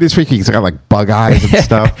 The kid is freaky. He's got like bug eyes and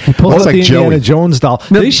stuff. He pulls out the Indiana Jones doll.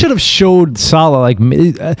 They should have showed Sala like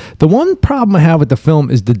the one problem I have with the film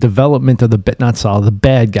is the development of the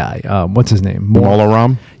bad guy. What's his name?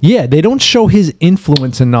 Molaram. Yeah, they don't show his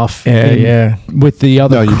influence enough with the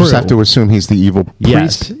other crew. No, you just have to assume he's the evil priest.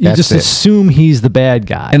 Yes, you just assume he's the bad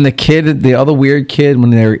guy. And the other weird kid, when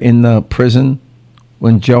they're in the prison,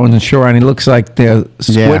 when Jones and Shore, and he looks like the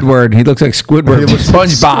Squidward. He looks like Squidward.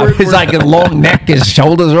 SpongeBob. He's like a long neck, his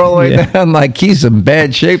shoulders are all the way down. Like, he's in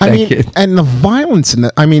bad shape, kid. And the violence in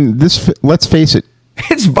this, let's face it.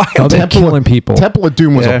 It's violent. They're killing people. Temple of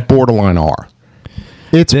Doom was a borderline R.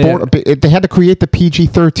 They had to create the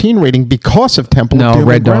PG-13 rating because of Temple of Doom.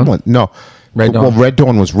 Red Dawn. Red Dawn. Well, Red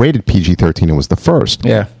Dawn was rated PG-13. It was the first.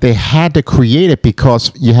 Yeah. They had to create it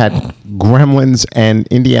because you had Gremlins and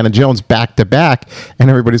Indiana Jones back to back, and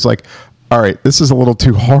everybody's like, All right, this is a little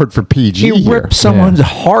too hard for PG. He ripped someone's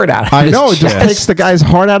heart out of his chest. It just takes the guy's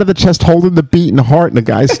heart out of the chest, holding the beating heart, and the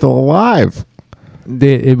guy's still alive.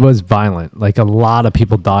 It was violent. Like, a lot of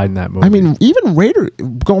people died in that movie. I mean,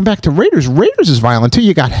 even going back to Raiders is violent too.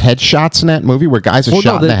 You got headshots in that movie where guys are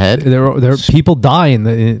shot in the head. There people die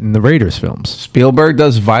in the Raiders films. Spielberg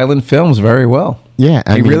does violent films very well. Yeah,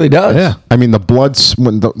 he really does. Yeah. I mean, the blood's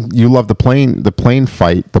you love the plane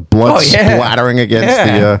fight, the blood splattering against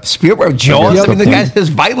the Spielberg Jaws. The guy has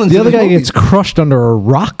violence. The other guy gets crushed under a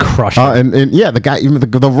rock crusher. And the guy, even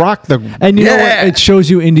the rock. And you know what? It shows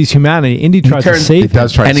you Indy's humanity. Indy tries to save him. He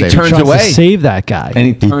does try to save him. And he turns away. To save that guy. And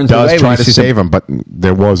he turns away. He does try to save him, but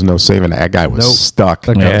there was no saving. That guy was stuck.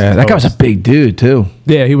 That guy was a big dude too.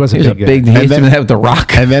 Yeah, he was a big guy. He hit him in the head with the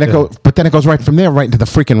rock. And then it goes right from there right into the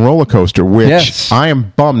freaking roller coaster, which I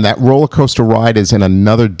am bummed. That roller coaster ride is in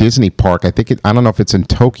another Disney park. I don't know if it's in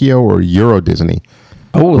Tokyo or Euro Disney.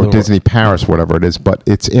 Or Disney Paris, whatever it is, but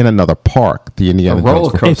it's in another park, the Indiana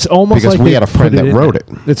Jones. It's almost because like we had a friend that wrote it.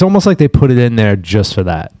 It's almost like they put it in there just for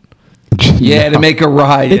that. Yeah, to make a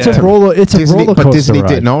ride. It's a roller coaster but Disney ride.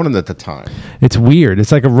 didn't own it at the time. It's weird.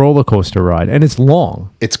 It's like a roller coaster ride, and it's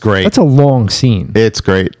long. It's great. That's a long scene. It's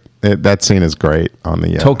great. That scene is great on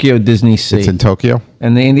the Tokyo Disney Sea. It's in Tokyo,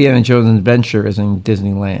 and the Indiana Jones Adventure is in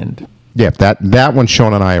Disneyland. Yeah, that one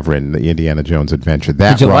Sean and I have written, the Indiana Jones Adventure.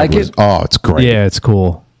 Did you like it? Oh, it's great. Yeah, it's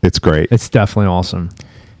cool. It's great. It's definitely awesome.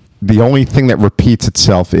 The only thing that repeats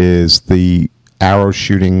itself is the arrow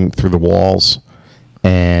shooting through the walls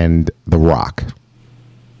and the rock.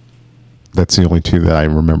 That's the only two that I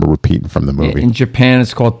remember repeating from the movie. In Japan,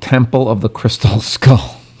 it's called Temple of the Crystal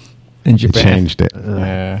Skull. In Japan. They changed it.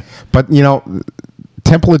 Yeah. But,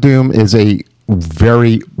 Temple of Doom is a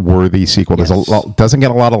very worthy sequel. Yes. Doesn't get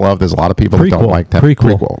a lot of love. There's a lot of people that don't like that.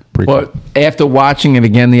 Prequel. But after watching it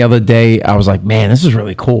again the other day, I was like, man, this is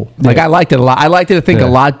really cool. Like, I liked it a lot. I liked it, I think, a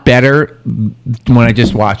lot better when I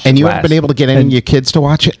just watched it. And you haven't been able to get any of your kids to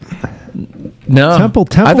watch it? No. Temple.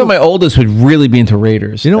 I thought my oldest would really be into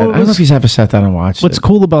Raiders. I don't know if he's ever sat down and watched What's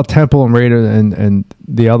cool about Temple and Raiders and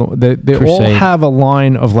the other one, they all have a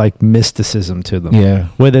line of like mysticism to them. Yeah.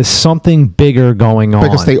 Where there's something bigger going on.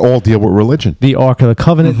 Because they all deal with religion. The Ark of the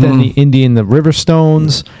Covenant, then the Indian, the River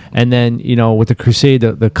Stones, and then, with the Crusade,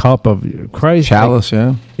 the Cup of Christ. Chalice,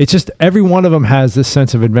 yeah. It's just every one of them has this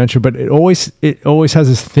sense of adventure, but it always has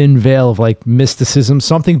this thin veil of like mysticism.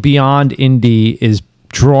 Something beyond Indy is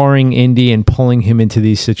drawing Indy and pulling him into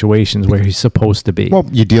these situations where he's supposed to be. Well,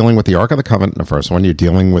 you're dealing with the Ark of the Covenant in the first one. You're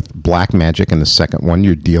dealing with black magic in the second one.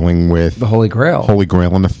 You're dealing with the Holy Grail. Holy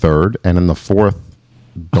Grail in the third. And in the fourth,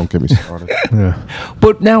 don't get me started.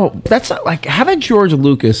 But now, that's not like, how did George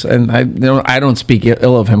Lucas, and I don't speak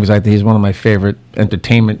ill of him because I think he's one of my favorite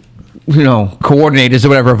entertainment, coordinators or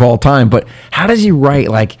whatever of all time, but how does he write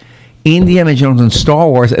like Indiana Jones and Star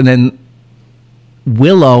Wars and then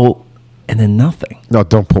Willow and then nothing? No,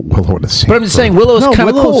 don't put Willow in the same. But I'm just saying, Willow's kind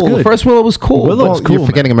of cool. Good. The first Willow was cool. Willow's cool. You're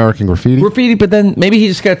forgetting American Graffiti. But then maybe he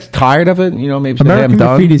just gets tired of it. Maybe American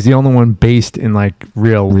Graffiti is the only one based in like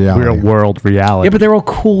real world reality. Yeah, but they're all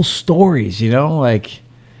cool stories. Like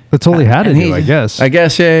that's all he had to do, I guess. I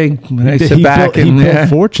guess, yeah. I sit back and he built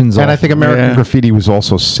fortunes. And I think American Graffiti was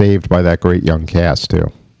also saved by that great young cast too.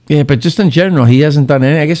 Yeah, but just in general, he hasn't done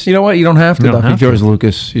any. I guess, you know what? You don't have to. George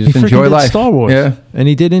Lucas. You just enjoy life. Star Wars. Yeah. And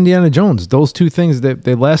he did Indiana Jones. Those two things,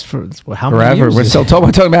 they last for how many forever. years? We're still talking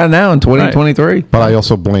about it now in 2023. Right. But I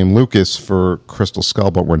also blame Lucas for Crystal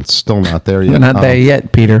Skull, but we're still not there yet. We're not there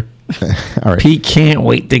yet, Peter. All right. Pete can't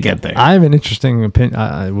wait to get there. I have an interesting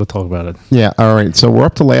opinion. We'll talk about it. Yeah, all right. So we're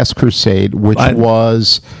up to Last Crusade, which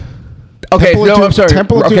was... Okay, I'm sorry.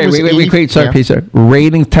 Temple of Doom wait. Sorry, Peter.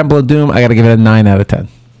 Rating Temple of Doom, I got to give it a 9 out of 10.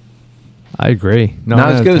 I agree.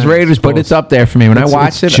 Not as good as Raiders, but it's up there for me. When I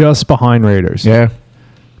watched it, just behind Raiders. Yeah,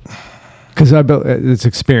 because it's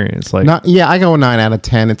experience. Like, I go 9 out of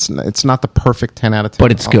 10. It's not the perfect 10 out of 10,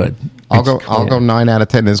 but it's good. I'll go 9 out of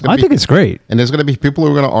 10. I think it's great, and there's going to be people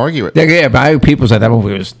who are going to argue it. Yeah, but people said that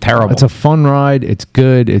movie was terrible. It's a fun ride. It's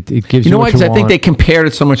good. It gives you. Know why? Because I think they compared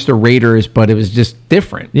it so much to Raiders, but it was just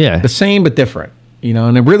different. Yeah, the same but different.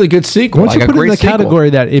 And a really good sequel. Once you put it in the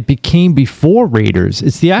category that it became before Raiders,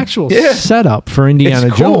 it's the actual setup for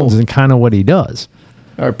Indiana Jones and kind of what he does.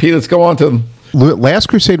 All right, Pete, let's go on to Last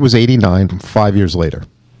Crusade was 89, 5 years later.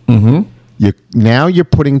 Mm-hmm. You're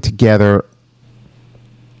putting together...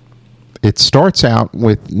 It starts out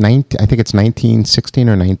with, I think it's 1916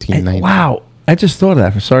 or 1990. Wow. I just thought of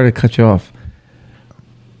that. Sorry to cut you off.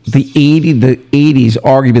 The 80s,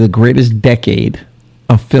 arguably the greatest decade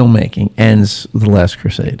of filmmaking, ends with The Last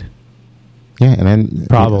Crusade. Yeah, and then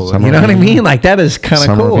probably. You know what I mean? Like, that is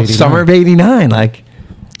kind of cool. Summer of 89. Like,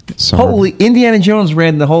 Holy, Indiana Jones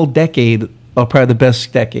ran the whole decade, or probably the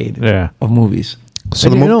best decade of movies. So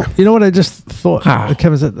you know what I just thought?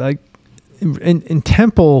 Kevin said, like, in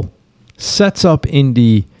Temple sets up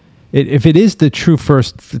Indy. If it is the true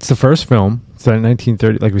first, it's the first film. It's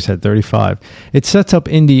 1930, like we said, 35. It sets up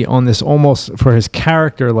Indy on this almost for his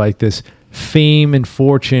character, like this fame and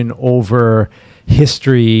fortune over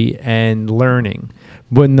history and learning.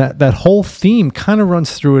 When that whole theme kind of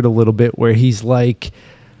runs through it a little bit, where he's like,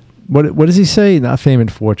 what does he say? Not fame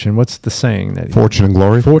and fortune. What's the saying that? Fortune and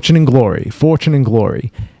glory. Fortune and glory. Fortune and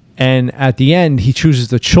glory. And at the end, he chooses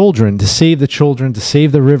the children, to save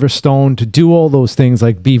the River Stone, to do all those things,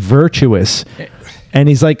 like be virtuous. And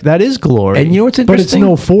he's like, that is glory. And you know what's interesting?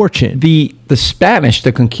 But it's no fortune. The Spanish,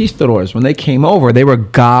 the conquistadors, when they came over, they were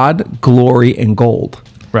God, glory, and gold.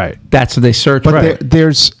 Right. That's what they searched. But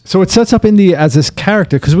there's so it sets up Indy as this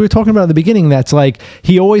character, because we were talking about in the beginning, that's like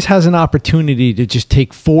he always has an opportunity to just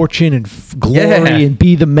take fortune and glory and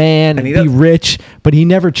be the man and be rich, but he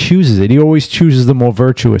never chooses it. He always chooses the more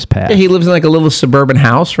virtuous path. Yeah, he lives in like a little suburban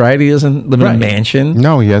house, right? He doesn't live in a mansion.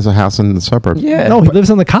 No, he has a house in the suburbs. Yeah. No, he lives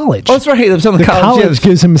on the college. Oh, that's right. He lives on the college. The college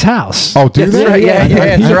gives him his house. Oh, do they? Right. Yeah,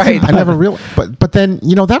 that's right. I never realized. But then,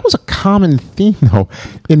 that was a common theme, though,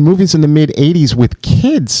 in movies in the mid-'80s with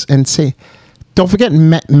kids. And say, don't forget,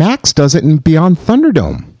 Max does it in Beyond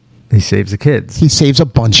Thunderdome. He saves the kids. He saves a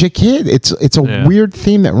bunch of kids. It's a weird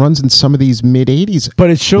theme that runs in some of these mid-'80s.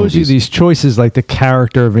 But it shows you these choices, like the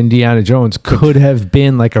character of Indiana Jones could have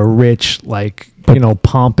been like a rich, like,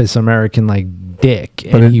 pompous American, like, dick.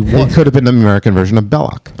 But he could have been the American version of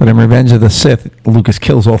Belloc. But in Revenge of the Sith, Lucas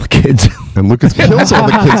kills all the kids. And Lucas kills all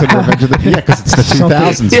the kids in Revenge of the... Yeah, because it's the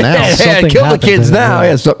 2000s now. Yeah, kill the kids now.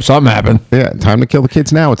 Yeah, something happened. Yeah, time to kill the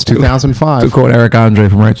kids now. It's 2005. To quote Eric Andre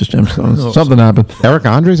from Righteous Gemstones. Something happened. Eric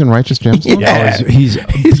Andre's in Righteous Gemstones? Yeah. He's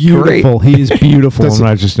beautiful. Great. He is beautiful in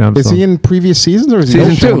Righteous Gemstones. Is he in previous seasons, or is he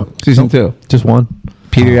Season 2. Just one.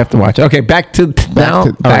 Peter, you have to watch. Okay, back to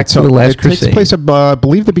The Last Crusade. It takes place, I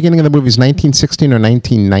believe the beginning of the movie is 1916 or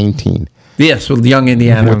 1919. Yes, with young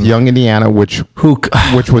Indiana.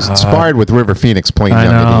 Which was inspired with River Phoenix playing young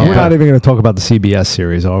Indiana. We're not even going to talk about the CBS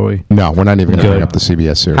series, are we? No, we're not even going to bring up the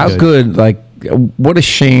CBS series. How good, like, what a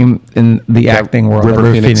shame in the acting world.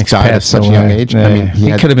 River Phoenix died at such a young age. Yeah. I mean,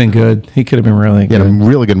 he could have been good. He could have been really good. He had a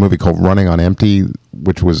really good movie called Running on Empty,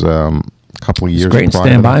 which was a couple of years ago. Great.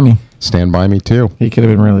 Stand By Me. Stand By Me, too. He could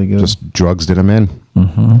have been really good. Just drugs did him in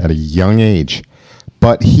at a young age.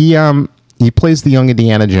 But he plays the young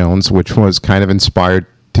Indiana Jones, which was kind of inspired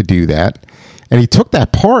to do that. And he took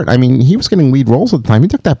that part. I mean, he was getting lead roles at the time. He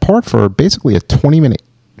took that part for basically a 20-minute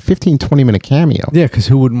cameo. Yeah, because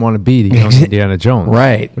who wouldn't want to be the young Indiana Jones?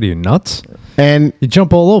 Right. What are you, nuts? And you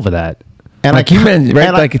jump all over that. And like you mentioned,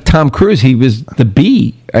 right? Like Tom Cruise, he was the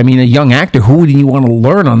B. I mean, a young actor. Who would you want to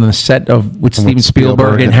learn on the set of with Steven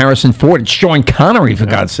Spielberg and Harrison Ford? It's Sean Connery, for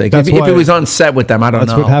God's sake. If it was on set with them, I don't know.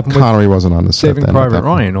 That's what happened. Connery wasn't on the set. Saving Private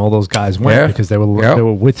Ryan. All those guys went because they were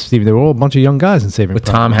with Steve. They were all a bunch of young guys in Saving with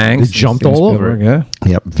Private Tom Hanks. They jumped all over. Yeah.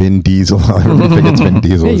 Yep. Vin Diesel. Everybody think it's Vin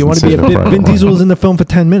Diesel. Yeah, you want to be Vin Diesel was in the film for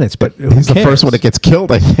 10 minutes, but he's the first one that gets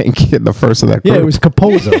killed. I think in the first of that group. Yeah, it was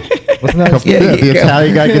Capozzo. Wasn't that? The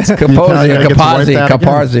Italian guy gets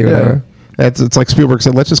Capozzi, whatever. It's like Spielberg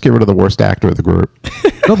said, let's just get rid of the worst actor of the group.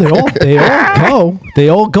 No, they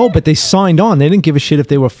all go, but they signed on. They didn't give a shit if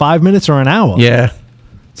they were 5 minutes or an hour. Yeah.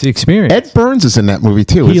 It's the experience. Ed Burns is in that movie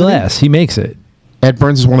too. He lasts. He makes it. Ed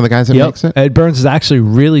Burns is one of the guys that makes it? Ed Burns is actually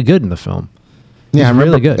really good in the film. Yeah, I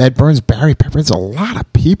remember really good. Ed Burns, Barry Pepper. There's a lot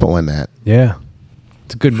of people in that. Yeah.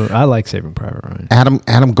 It's a good movie. I like Saving Private Ryan.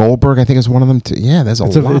 Adam Goldberg, I think, is one of them too. Yeah, there's a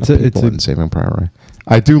lot of people in Saving Private Ryan.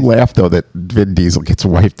 I do laugh, though, that Vin Diesel gets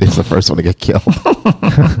wiped. He's the first one to get killed.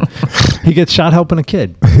 He gets shot helping a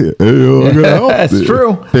kid. That's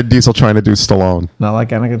true. Vin Diesel trying to do Stallone. Not like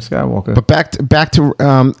Anakin Skywalker. But back to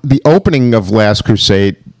the opening of Last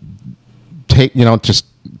Crusade. Just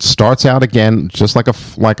starts out again, just like a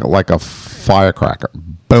firecracker.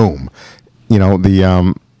 Boom.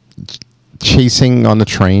 The chasing on the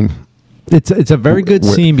train. It's a very good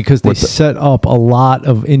scene because they set up a lot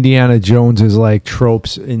of Indiana Jones's like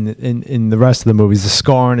tropes in the rest of the movies. The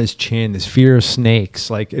scar on his chin, his fear of snakes,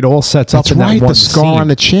 like it all sets up in that one the scar scene. On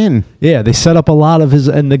the chin. Yeah, they set up a lot of his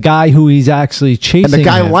and the guy who he's actually chasing. And the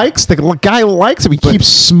guy likes him. He keeps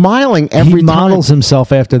smiling every time. He models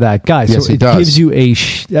himself after that guy. Yes, so he does. Gives you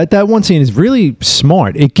that one scene is really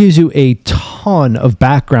smart. It gives you a ton of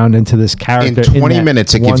background into this character. In 20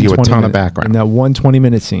 minutes, it gives you a ton of background in that 1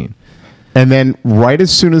 20-minute scene. And then right as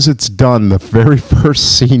soon as it's done, the very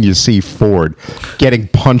first scene you see Ford getting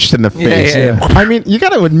punched in the face. Yeah. I mean, you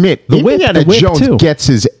got to admit, Indiana Jones too. gets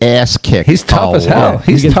his ass kicked. He's tough as hell.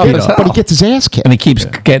 He's tough as hell. But he gets his ass kicked. And he keeps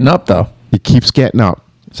getting up, though. He keeps getting up.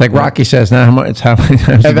 It's like Rocky says, now it's how many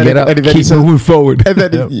times you get up, keep moving forward. And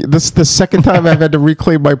then this is the second time I've had to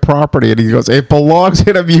reclaim my property. And he goes, it belongs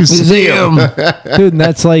in a museum. Dude, and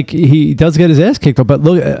that's like, he does get his ass kicked. But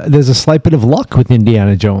look, there's a slight bit of luck with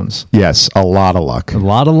Indiana Jones. Yes, a lot of luck. A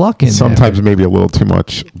lot of luck in Sometimes there. maybe a little too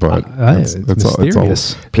much, but it's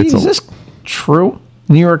mysterious. Pete, is this true?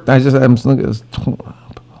 New York, I'm looking at this.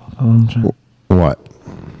 What?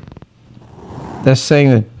 They're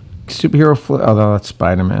saying that superhero oh no, that's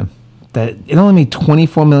Spider-Man. That it only made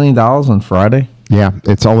 $24 million on Friday. Yeah,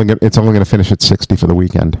 it's only going to finish at 60 for the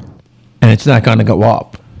weekend, and it's not going to go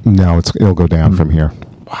up. No, it'll go down from here.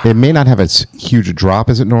 Wow. It may not have as huge a drop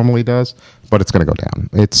as it normally does, but it's going to go down.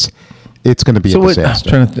 It's going to be a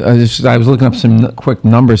disaster. I was looking up some quick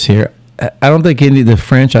numbers here. I don't think the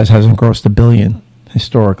franchise hasn't grossed $1 billion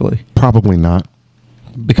historically. Probably not.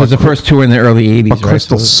 Because the first two were in the early 80s, but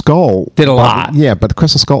Crystal Skull did a lot. Yeah, but the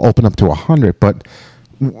Crystal Skull opened up to 100. But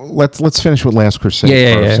let's finish with Last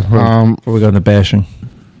Crusade first. Before we go into bashing.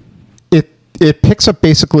 It picks up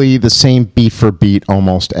basically the same beat for beat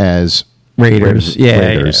almost as Raiders.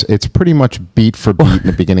 Raiders. It's pretty much beat for beat in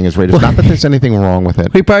the beginning as Raiders. Not that there's anything wrong with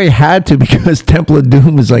it. We probably had to because Temple of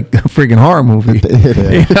Doom is like a freaking horror movie.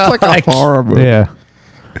 It's like a horror movie. Yeah.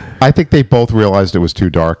 I think they both realized it was too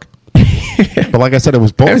dark. But like I said, it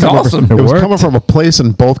was both. It was awesome. It was coming from a place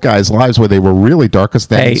in both guys' lives where they were really darkest.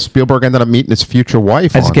 Then Spielberg ended up meeting his future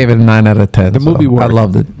wife. I just gave it a 9 out of 10. The movie worked. I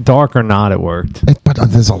loved it. Dark or not, it worked. But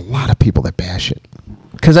there's a lot of people that bash it.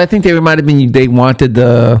 Because I think they might have been. They wanted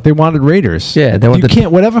Raiders. Yeah,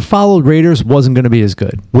 whatever followed Raiders wasn't going to be as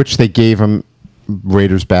good. Which they gave him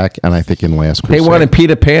Raiders back, and I think in Last Crusade. They wanted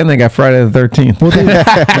Peter Pan. They got Friday the 13th. Well,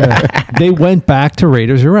 they went back to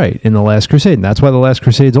Raiders. You're right, in the Last Crusade, and that's why the Last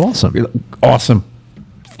Crusade's awesome. Awesome.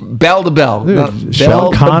 Bell to bell. Dude,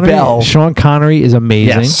 Sean Connery is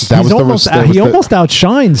amazing. Yes. He almost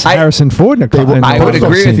outshines Harrison Ford. I would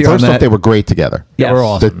agree with you on that. First off, they were great together. Yes. They were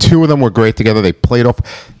awesome. The two of them were great together. They played off.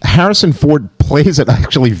 Harrison Ford plays it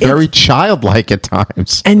actually very childlike at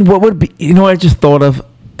times. And what would be, I just thought of,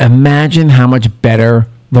 imagine how much better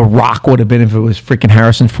The Rock would have been if it was freaking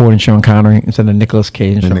Harrison Ford and Sean Connery instead of Nicolas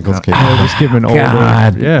Cage. Just give him an older.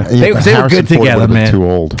 Yeah. They were good together, man. Too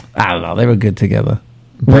old. I don't know. They were good together.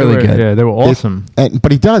 Really good. Yeah, they were awesome.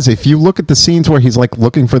 But he does. If you look at the scenes where he's like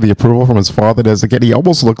looking for the approval from his father as a kid, he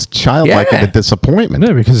almost looks childlike in the disappointment.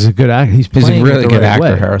 Yeah, because he's a good actor. He's a really good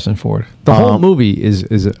actor, Harrison Ford. The whole movie is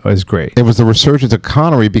great. It was the resurgence of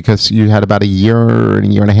Connery because you had about a year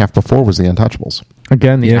and a half before was The Untouchables.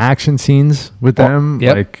 Again, the action scenes with them,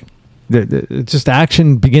 like it's just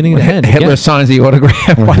action beginning to end. Hitler signs the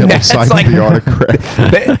autograph. Hitler signs the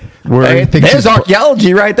autograph. There's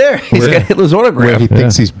archaeology right there. He's got Hitler's autograph. Where he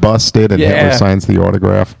thinks he's busted and Hitler signs the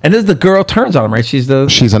autograph. And then the girl turns on him, right? She's a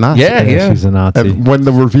Nazi. Yeah, she's a Nazi. When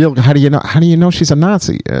the reveal, how do you know she's a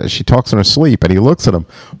Nazi? She talks in her sleep, and he looks at him.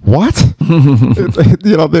 What?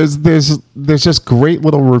 There's just great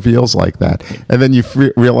little reveals like that, and then you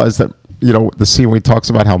realize that. The scene where he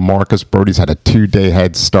talks about how Marcus Brody's had a 2-day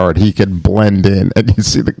head start. He can blend in. And you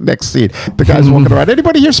see the next scene. The guy's walking around.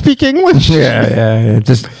 Anybody here speak English? Yeah.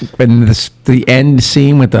 Just and the end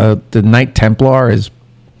scene with the Knight Templar is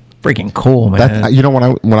freaking cool, man.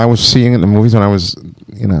 When I was seeing it in the movies, when I was,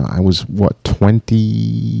 I was,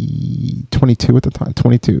 22 at the time?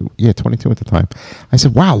 22. Yeah, 22 at the time. I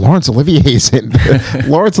said, wow, Laurence Olivier's in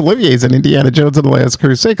Indiana Jones and the Last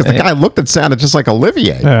Crusade, because the guy looked and sounded just like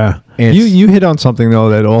Olivier. Yeah. You hit on something, though,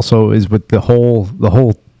 that also is with the whole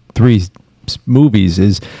 3 movies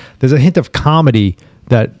is there's a hint of comedy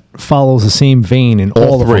that follows the same vein in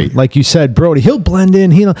all 3. Of them. Like you said, Brody, he'll blend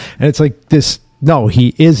in. And it's like this. No,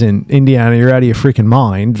 he isn't. Indiana, you're out of your freaking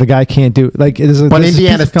mind. The guy can't do but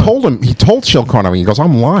Indiana told him. He told Sean Connery. He goes,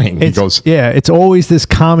 "I'm lying." He goes, "Yeah, it's always this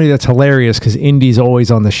comedy that's hilarious because Indy's always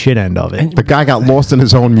on the shit end of it." And the guy got lost in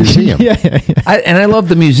his own museum. I love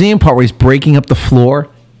the museum part where he's breaking up the floor.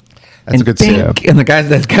 That's a good scene. And the guy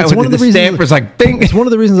with the stamper's like, ding. It's one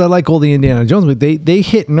of the reasons I like all the Indiana Jones movies. They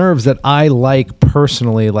hit nerves that I like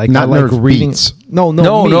personally. Like not I like nerve reading. Beats.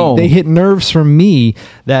 No. They hit nerves for me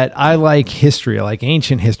that I like history. I like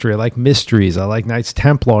ancient history. I like mysteries. I like Knights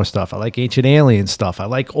Templar stuff. I like ancient alien stuff. I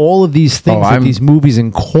like all of these things that these movies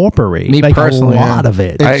incorporate. Me personally, a lot of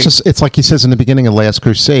it. It's like he says in the beginning of Last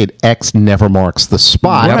Crusade, X never marks the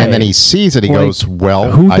spot. Right. And then he sees it. He goes,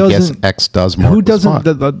 well, I guess X does mark the spot.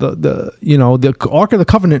 the Ark of the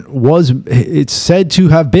Covenant it's said to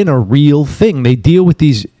have been a real thing. They deal with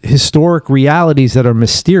these historic realities that are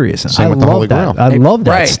mysterious. Same with the Holy Grail. I love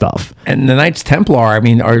that stuff. And the Knights Templar,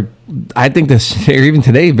 I think they're even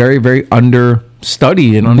today very, very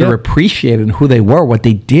understudied and underappreciated in who they were, what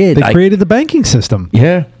they did. They created the banking system.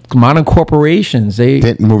 Yeah. Modern corporations.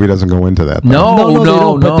 The movie doesn't go into that.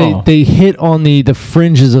 No. But they hit on the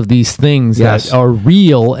fringes of these things that are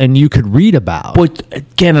real and you could read about. But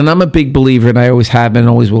again, and I'm a big believer, and I always have been and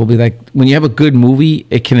always will be, like, when you have a good movie,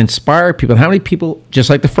 it can inspire people. And how many people, just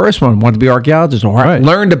like the first one, wanted to be archaeologists or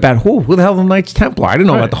learned about who the hell are the Knights Templar? I didn't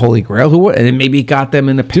know about the Holy Grail. And then maybe it got them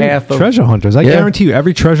in the path of treasure hunters. I guarantee you,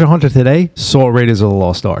 every treasure hunter today saw Raiders of the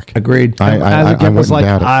Lost Ark. Agreed.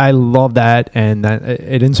 I love that, and that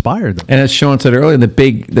it inspired them. And as Sean said earlier, the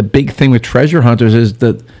big thing with treasure hunters is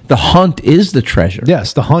that the hunt is the treasure.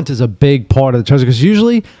 Yes, the hunt is a big part of the treasure, because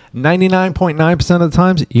usually 99.9% of the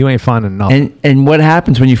times you ain't finding nothing. And what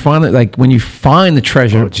happens when you find it? Like, when you find the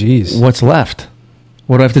treasure, what's left?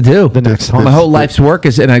 What do I have to do? The next hunt. My whole life's work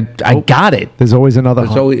is, and I got it. There's always another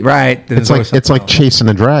hunt. It's like chasing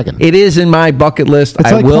a dragon. It is in my bucket list.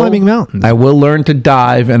 It's like climbing mountains. I will learn to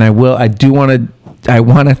dive, and I want to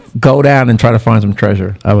go down and try to find some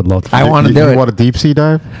treasure. I would love to. I want to do it. You want a deep sea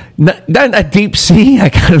dive? Not a deep sea. I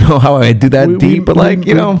kind of know how I do that deep, but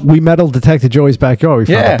we metal detected Joey's backyard. We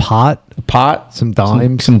found a pot, some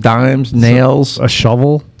dimes, nails, a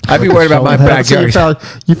shovel. I'd be worried about my backyard.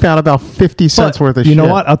 You found about 50 cents worth of shit. You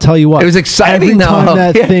know what? I'll tell you what. It was exciting. Every time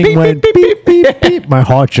that thing went beep, beep, beep, my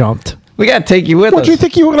heart jumped. We got to take you with us. What do you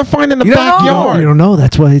think you were going to find in the backyard? You don't know.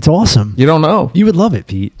 That's why it's awesome. You don't know. You would love it,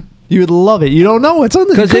 Pete. You would love it. You don't know what's on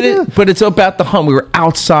the but it's about the hunt. We were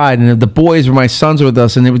outside, and the boys my sons were with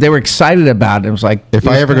us, and they were excited about it. It was like, if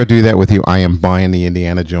I ever go do that with you, I am buying the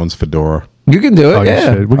Indiana Jones fedora. You can do it.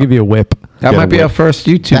 Yeah, we'll give you a whip. That might be our first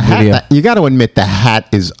YouTube video. You got to admit, the hat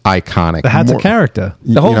is iconic. The hat's a character.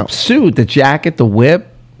 The whole suit, the jacket, the whip,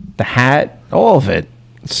 the hat, all of it.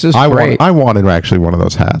 It's just great. I wanted actually one of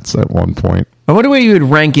those hats at one point. I wonder where you would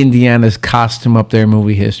rank Indiana's costume up there in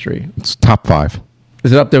movie history. It's top 5.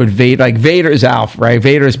 Is it up there with Vader? Like, Vader's Alf, right?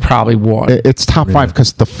 Vader is probably 1. It's top 5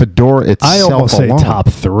 because the fedora itself. I almost say top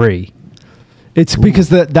 3. It's because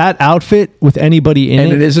that outfit with anybody in it,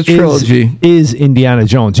 and it is a trilogy, is Indiana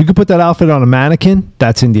Jones. You could put that outfit on a mannequin.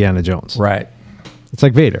 That's Indiana Jones, right? It's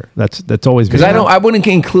like Vader. That's always because I wouldn't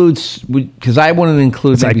include maybe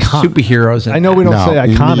superheroes. I know we don't say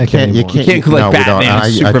iconic anymore. You can't include like Batman,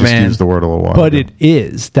 Superman. I just used the word a little while. But it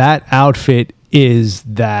is that outfit is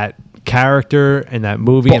that character and that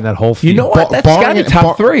movie and that whole film. You know what? That's got to be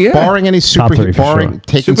top 3. Yeah. Barring any taking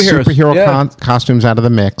superhero costumes out of the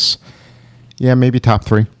mix. Yeah, maybe top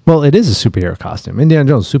 3. Well, it is a superhero costume. Indiana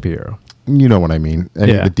Jones is a superhero. You know what I mean?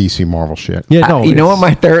 The DC Marvel shit. Yeah, no. You know what?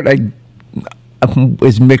 My third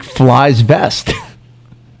is McFly's vest.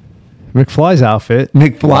 McFly's outfit.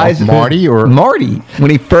 McFly's Marty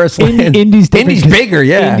when he first lands. Indy's bigger,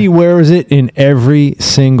 yeah. Indy wears it in every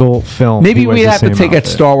single film. Maybe we have to take out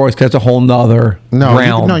Star Wars because it's a whole nother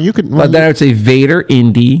realm. You could. But then I would say Vader,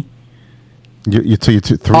 Indy. You 3.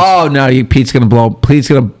 Oh no! Pete's gonna blow.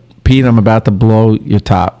 Pete, I'm about to blow your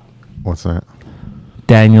top. What's that?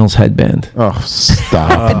 Daniel's headband. Oh,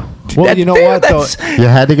 stop. Well, you know what, though? You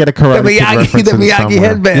had to get a correct reference the Miyagi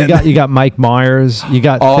headband. You got Mike Myers. You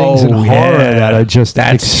got things in horror that are just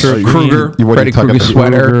extreme. Krueger. Freddy Krueger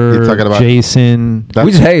sweater. You're talking about Jason.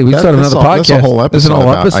 We started another podcast. That's an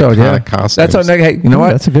whole episode. Yeah. That's our next. Hey, you know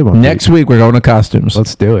what? That's a good one. Next week we're going to costumes.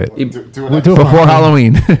 Let's do it. Before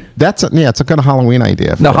Halloween. It's a good Halloween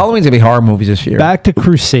idea. No, Halloween's gonna be horror movies this year. Back to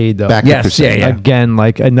Crusade though. Yeah. Again,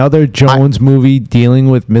 like another Jones movie dealing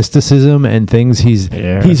with mysticism and things. He's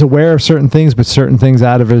aware of certain things, but certain things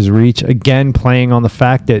out of his reach. Again, playing on the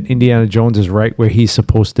fact that Indiana Jones is right where he's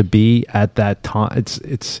supposed to be at that time.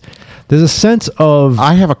 It's there's a sense of.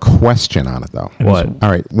 I have a question on it though. What?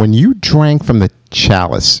 All right, when you drank from the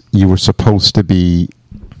chalice, you were supposed to be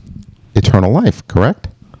eternal life, correct?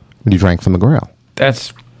 When you drank from the Grail.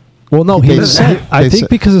 Well, no, I think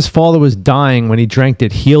because his father was dying when he drank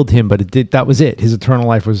it, healed him, but that was it. His eternal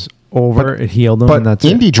life was over. It healed him, and that's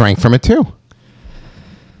Indy drank from it too.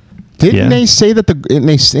 Didn't they say that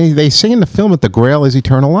they say in the film that the Grail is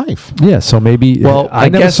eternal life? Yeah, so maybe. Well, I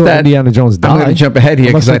never guess saw Indiana Jones die. I'm going to jump ahead here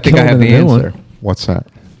because I think I have the answer. What's that?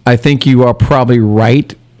 I think you are probably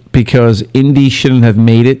right because Indy shouldn't have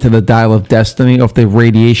made it to the Dial of Destiny of the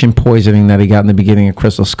radiation poisoning that he got in the beginning of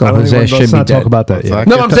Crystal Skull. His ass should be dead. Talk about that. Yeah.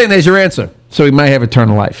 No, I'm saying there's your answer. So he might have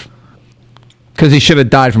eternal life. Because he should have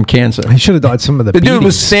died from cancer. He should have died some of the dude beatings.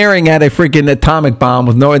 was staring at a freaking atomic bomb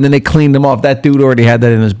and then they cleaned him off. That dude already had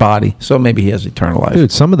that in his body. So maybe he has eternal life.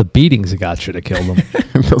 Dude, some of the beatings he got should have killed him.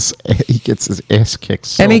 He gets his ass kicked.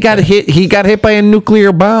 So and he got hit by a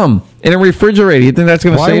nuclear bomb in a refrigerator. You think that's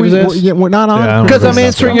going to save his ass? We're not on. Because I'm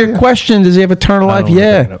answering your question. Does he have eternal life?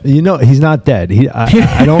 Yeah. He's not dead.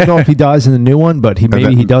 I don't know if he dies in the new one, but he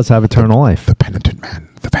does have eternal life. The Penitent Man.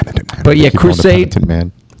 But yeah, Crusade.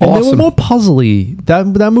 Man. And they were more puzzly. That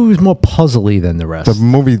movie was more puzzly than the rest. The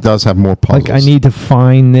movie does have more puzzles. Like, I need to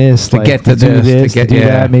find this. To get to this. To do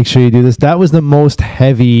that. Make sure you do this. That was the most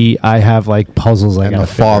heavy. I have, like, puzzles I got to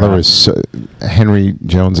figure out. The father is... Henry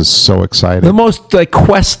Jones is so excited. The most, like,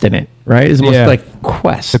 quest in it, right? It's the most, like,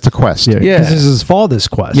 quest. It's a quest. Yeah. Because this is his father's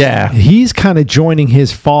quest. Yeah. He's kind of joining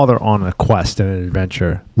his father on a quest and an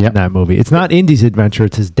adventure in that movie. It's not Indy's adventure.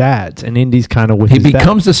 It's his dad's. And Indy's kind of with his dad. He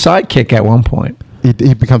becomes the sidekick at one point.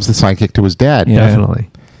 He becomes the sidekick to his dad. Yeah.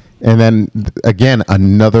 Definitely. And then, again,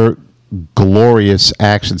 another glorious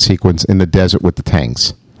action sequence in the desert with the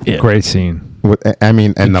tanks. Yeah. Great scene.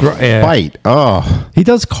 The fight. Oh. He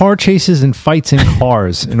does car chases and fights in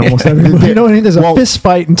cars in almost every movie. You know what I mean? There's a fist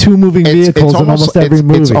fight in two moving vehicles in almost every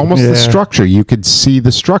movie. It's almost the structure. You could see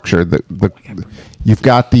the structure. You've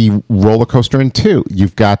got the roller coaster in 2.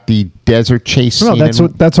 You've got the desert chase scene.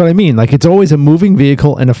 That's what I mean. Like, it's always a moving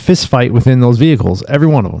vehicle and a fist fight within those vehicles. Every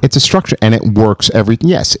one of them. It's a structure, and it works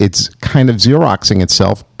yes, it's kind of Xeroxing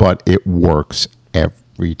itself, but it works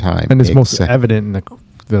every time. And it's most evident in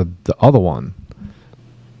the other one.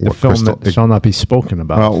 The film that shall not be spoken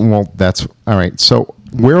about. Well, that's... All right, so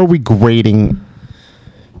where are we grading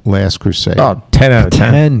Last Crusade? Oh, 10 out of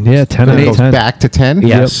 10. Yeah, 10 out of 10. It goes back to 10?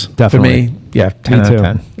 Yes, yep, definitely. For me, yeah, 10 out of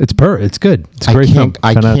 10. It's good. It's a great film.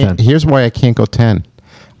 10 out of 10. Here's why I can't go 10.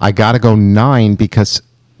 I got to go 9 because...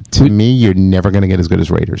 To me, you're never going to get as good as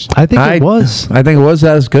Raiders. I think it was. I think it was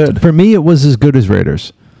as good. For me, it was as good as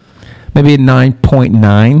Raiders. Maybe a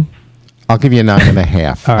 9.9. I'll give you a 9.5.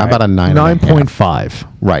 Right. How about a 9.5?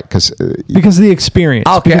 Right, because of the experience.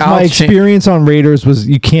 Okay, because my experience on Raiders was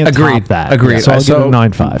you can't top that. Agreed. So I'll give it a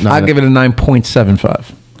 9.5. I'll give it a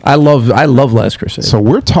 9.75. I love Last Crusade. So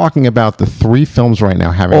we're talking about the 3 films right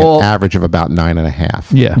now having an average of about 9.5.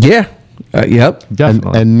 Yeah. Yeah. Yep.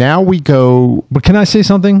 Definitely. And now we go... But can I say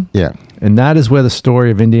something? Yeah. And that is where the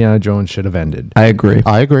story of Indiana Jones should have ended. I agree.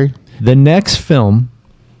 The next film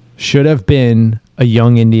should have been a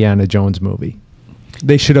young Indiana Jones movie.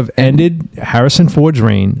 They should have ended Harrison Ford's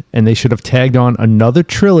reign, and they should have tagged on another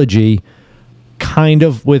trilogy kind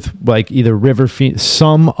of with like either River Phoenix,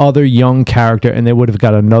 some other young character, and they would have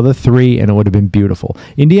got another 3, and it would have been beautiful.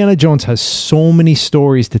 Indiana Jones has so many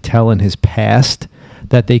stories to tell in his past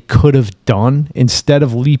that they could have done. Instead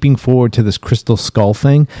of leaping forward to this Crystal Skull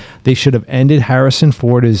thing, they should have ended Harrison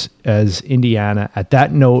Ford as Indiana at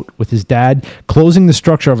that note with his dad closing the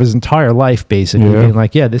structure of his entire life, basically being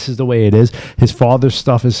like, yeah, this is the way it is. His father's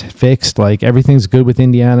stuff is fixed. Like, everything's good with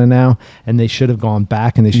Indiana now. And they should have gone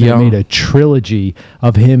back and they should have made a trilogy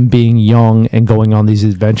of him being young and going on these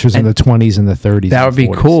adventures in the 20s and the 30s. That would be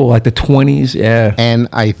 40s. cool. Like the 20s. Yeah. And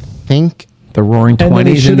I think... The Roaring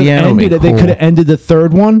 20s in the end. They could have ended the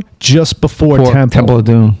third one just before Temple of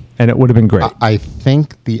Doom. And it would have been great. I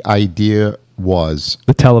think the idea was...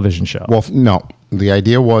 The television show. Well, no. The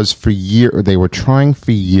idea was they were trying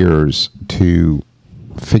for years to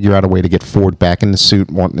figure out a way to get Ford back in the suit,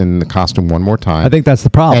 in the costume one more time. I think that's the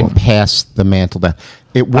problem. And pass the mantle down.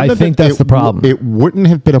 I think that's the problem. It wouldn't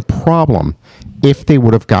have been a problem if they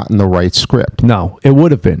would have gotten the right script. No, it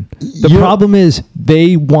would have been. The problem is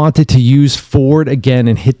they wanted to use Ford again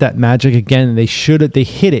and hit that magic again. And they hit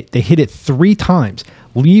it. They hit it 3 times.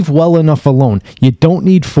 Leave well enough alone. You don't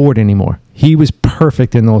need Ford anymore. He was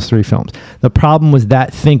perfect in those 3 films. The problem was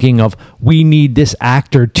that thinking of, we need this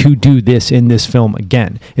actor to do this in this film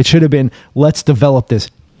again. It should have been, let's develop this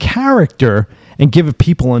character and give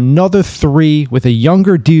people another 3 with a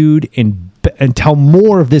younger dude and tell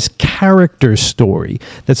more of this character story.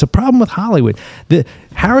 That's a problem with Hollywood.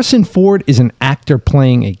 Harrison Ford is an actor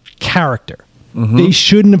playing a character. Mm-hmm. They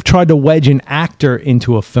shouldn't have tried to wedge an actor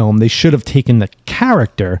into a film. They should have taken the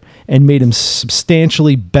character and made him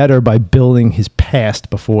substantially better by building his past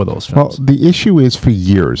before those films. Well, the issue is for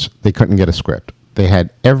years they couldn't get a script. They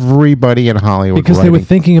had everybody in Hollywood because they were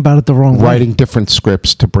thinking about it the wrong way. Writing different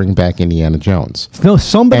scripts to bring back Indiana Jones. No,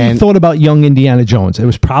 somebody thought about young Indiana Jones. It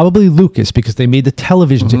was probably Lucas because they made the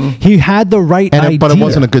television series. He had the right idea. But it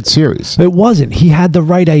wasn't a good series. It wasn't. He had the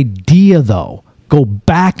right idea, though. Go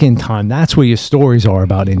back in time. That's where your stories are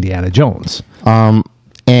about Indiana Jones.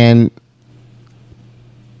 And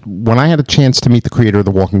when I had a chance to meet the creator of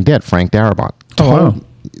The Walking Dead, Frank Darabont,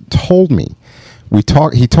 told me,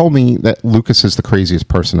 he told me that Lucas is the craziest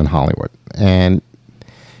person in Hollywood, and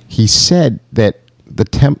he said that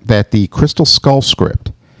the Crystal Skull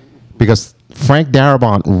script, because Frank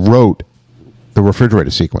Darabont wrote the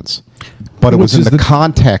refrigerator sequence, but it was in the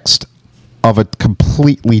context of a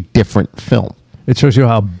completely different film. It shows you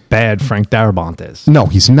how bad Frank Darabont is. No,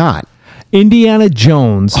 he's not. Indiana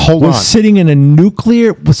Jones sitting in a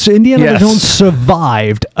nuclear... Indiana Jones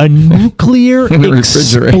survived a nuclear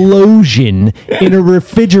explosion in a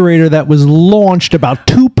refrigerator that was launched about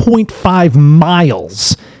 2.5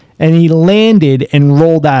 miles. And he landed and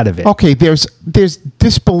rolled out of it. Okay, there's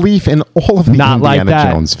disbelief in all of the Indiana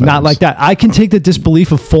Jones films. Not like that. I can take the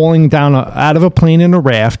disbelief of falling down out of a plane in a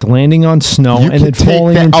raft, landing on snow, and then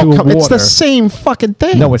falling into water. It's the same fucking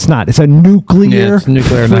thing. No, it's not. It's a nuclear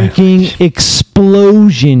freaking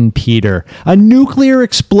explosion, Peter. A nuclear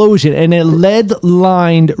explosion. And a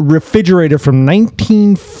lead-lined refrigerator from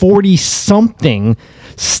 1940-something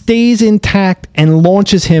stays intact and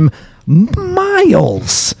launches him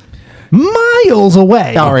miles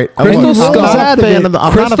away. All right. Crystal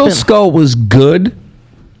Skull was good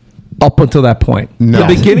up until that point. No. The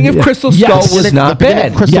beginning of Crystal Skull was not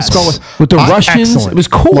bad. Crystal Skull was, with the Russians, excellent. It was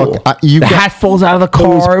cool. Look, the hat falls out of the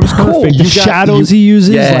car. It was cool. The shadows he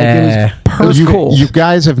uses, it was cool. You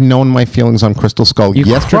guys have known my feelings on Crystal Skull.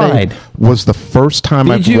 Yesterday was the first time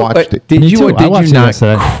I've watched it. Did you or did you not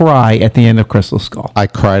cry at the end of Crystal Skull? I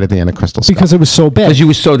cried at the end of Crystal Skull. Because it was so bad. Because you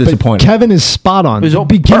were so disappointed. But Kevin is spot on. The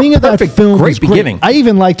beginning of that film great beginning. I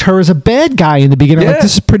even liked her as a bad guy in the beginning. I'm like,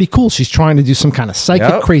 this is pretty cool. She's trying to do some kind of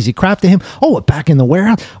psychic crazy crap to him. Oh, back in the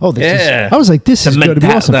warehouse. Oh, this is... I was like, this is going to be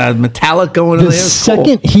awesome. The metallic going in there. The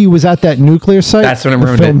second he was at that nuclear site, that's when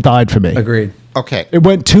the film died for me. Agreed. Okay. It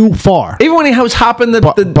went too far. Even when he was hopping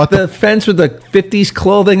the fence with the 50s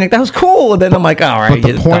clothing, like, that was cool. And then I'm like, all right.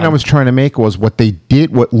 But the point I was trying to make was what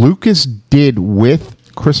Lucas did with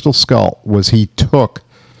Crystal Skull was he took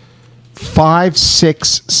 5, 6,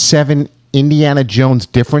 7 Indiana Jones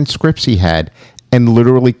different scripts he had and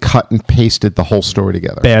literally cut and pasted the whole story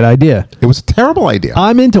together. Bad idea. It was a terrible idea.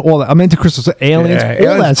 I'm into all that. I'm into Crystal Skull, Aliens,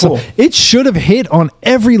 all that stuff. Cool. It should have hit on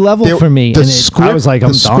every level for me. I was like,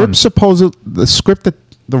 I'm done. The script that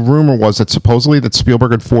the rumor was that supposedly that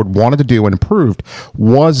Spielberg and Ford wanted to do and approved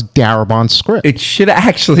was Darabont's script. It should have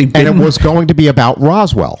actually been. And it was going to be about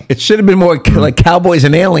Roswell. It should have been more like Cowboys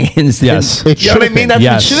and Aliens. Yes. You know what I mean? That's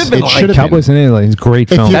what it should have been like. Cowboys and Aliens, great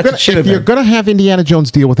film. If you're going to have Indiana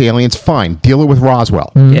Jones deal with aliens, fine. Deal it with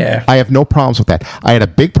Roswell. Yeah. I have no problems with that. I had a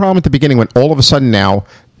big problem at the beginning when all of a sudden now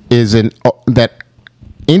that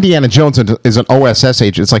Indiana Jones is an OSS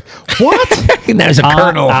agent. It's like, what? There's a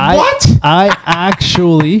colonel. What? I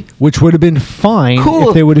actually, which would have been fine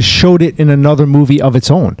if they would have showed it in another movie of its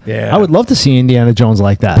own. Yeah. I would love to see Indiana Jones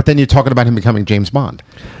like that. But then you're talking about him becoming James Bond.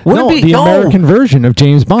 The American version of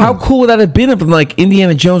James Bond. How cool would that have been if like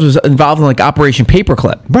Indiana Jones was involved in like Operation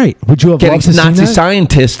Paperclip? Right. Would you have loved to see Nazi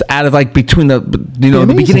scientists out of like between the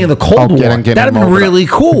the beginning of the Cold War? That'd have been really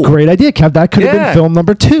cool. Great idea, Kev. That could have been film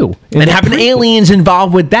number 2. And having aliens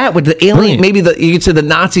involved with that, with the alien, maybe you could say the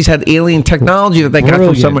Nazis had alien technology that they got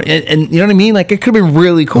from somewhere, and you know what I mean? Like, it could have been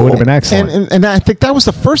really cool. It would have been excellent. And I think that was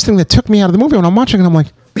the first thing that took me out of the movie when I'm watching it. I'm like,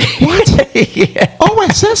 what?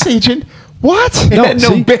 OSS agent? What? It had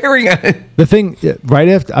no bearing on it. The thing, right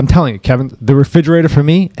after, I'm telling you, Kevin, the refrigerator for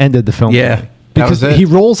me ended the film. Yeah. Because he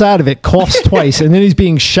rolls out of it, coughs twice, and then he's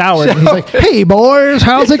being showered, and he's like, "Hey boys,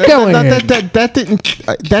 how's it going?"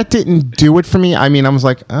 That didn't do it for me. I mean, I was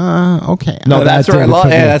like, okay. No, that's what I love.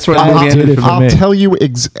 Yeah, that's what I'll tell you.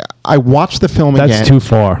 I watched the film again. That's too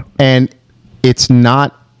far, and it's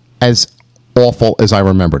not as awful as I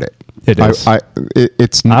remembered it. It is.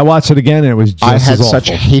 I watched it again, and it was just I had as such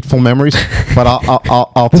awful. hateful memories, but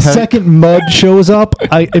I'll the tell second Mud shows up,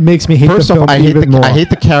 it makes me hate the film even more. I hate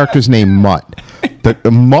the character's name, Mutt.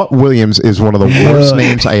 Mutt Williams is one of the worst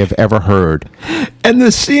names I have ever heard. And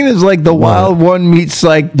the scene is like the Wild One meets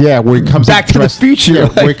like where he comes Back to the Future.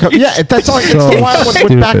 That's all. It's the Wild One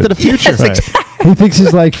with Back to the Future. He thinks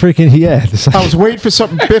he's like freaking I was waiting for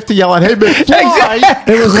something Biff to yell at. Hey, McFly!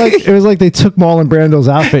 Exactly. It was like they took Marlon Brando's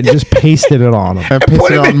outfit and just pasted it on him. And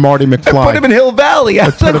pasted it on Marty McFly. Put him in Hill Valley.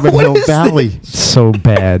 Put him in Hill Valley. So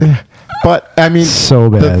bad. But I mean, so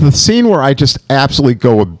bad. The scene where I just absolutely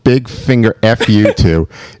go a big finger F you to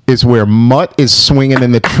is where Mutt is swinging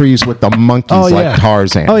in the trees with the monkeys like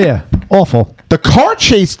Tarzan. Oh yeah. Awful. The car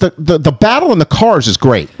chase, the battle in the cars is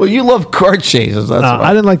great. Well, you love car chases. That's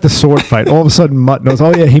I didn't like the sword fight. All of a sudden, Mutt knows.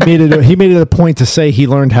 Oh yeah, he made it a point to say he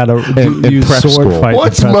learned how to use sword fight.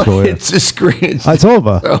 What's Mutt? It's a screen. It's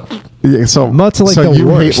over. So Mutt's like the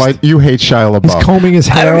worst. You hate Shia LaBeouf. He's combing his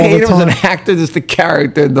hair. I don't all hate the him time. as an actor, just the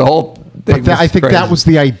character, the whole thing. But I think that was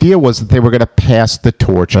the idea, was that they were going to pass the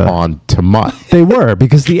torch on to Mutt. They were,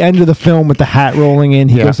 because the end of the film with the hat rolling in,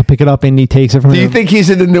 he goes to pick it up and he takes it from him. Do you think he's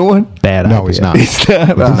in the new one? Bad idea. No, he's not. He's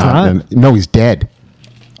not. No, he's dead.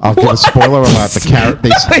 I'll give a spoiler about the character.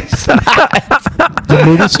 The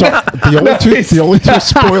movie start. The only two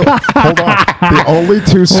spoilers. Hold on. The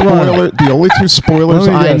only two spoilers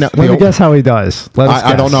I know. Let me guess how he dies.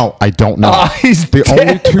 I don't know. I don't know. He's the dead.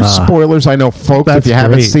 only two spoilers I know, folks. If you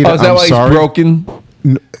haven't seen it, is that I'm why sorry. He's broken?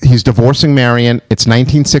 He's divorcing Marion. It's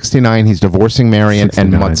 1969. He's divorcing Marion, and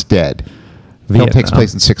Mutt's dead. The film takes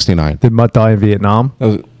place in 69. Did Mutt die in Vietnam?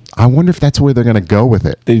 I wonder if that's where they're going to go with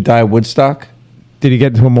it. Did he die at Woodstock? Did he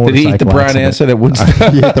get into a motorcycle accident? Did he eat the brown acid at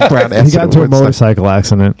Woodstock? He got into a motorcycle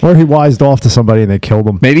accident. Or he wised off to somebody and they killed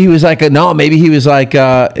him. Maybe he was like in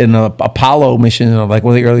an Apollo mission, like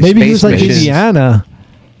one of the early Maybe space he was like missions. Indiana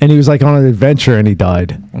and he was like on an adventure and he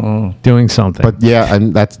died doing something. But yeah,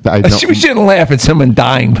 and we shouldn't laugh at someone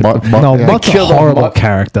dying. Mutt's a horrible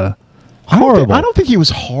character. Horrible. I don't think he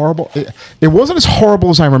was horrible. It wasn't as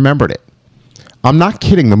horrible as I remembered it. I'm not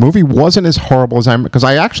kidding. The movie wasn't as horrible as because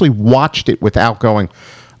I actually watched it without going,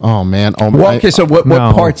 oh man. So what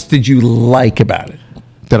parts did you like about it?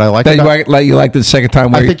 Did I like it? You liked it the second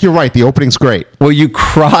time? I think you're right. The opening's great. Well, you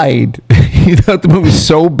cried. You thought the movie was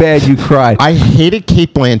so bad you cried. I hated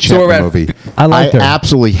Cate Blanchett in the movie. I liked her.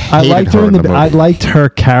 Absolutely hated her in the movie. I liked her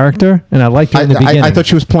character, and I liked her in the beginning. I thought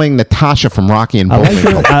she was playing Natasha from Rocky and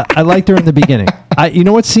Bullwinkle. I liked her in the beginning. You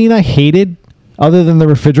know what scene I hated? Other than the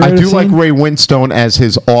refrigerator scene? Like Ray Winstone as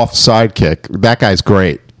his off sidekick. That guy's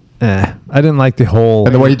great. I didn't like the whole...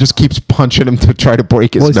 And the way he just keeps punching him to try to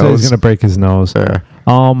break his nose. He was going to break his nose. Yeah.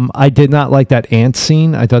 I did not like that ant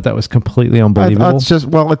scene. I thought that was completely unbelievable.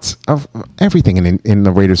 It's everything in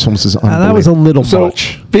the Raiders films is unbelievable. That was a little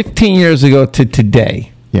much. 15 years ago to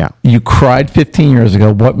today. Yeah. You cried 15 years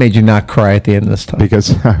ago. What made you not cry at the end of this time?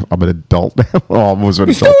 Because I'm an adult now. Well, I was an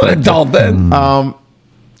adult. Still an adult then.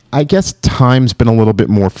 I guess time's been a little bit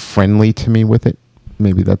more friendly to me with it.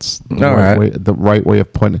 Maybe that's the right way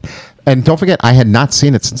of putting it. And don't forget, I had not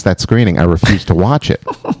seen it since that screening. I refused to watch it.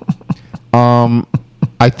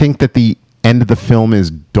 I think that the end of the film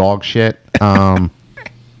is dog shit.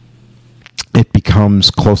 It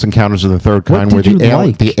becomes Close Encounters of the Third Kind, where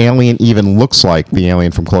the alien even looks like the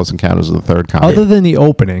alien from Close Encounters of the Third Kind. Other than the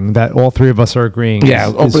opening, that all three of us are agreeing is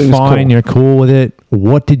fine, cool. You're cool with it.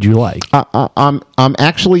 What did you like? I'm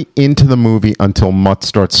actually into the movie until Mutt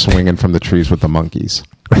starts swinging from the trees with the monkeys.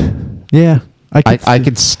 Yeah. I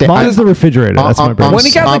could stay. Mine is the refrigerator. That's my brain. When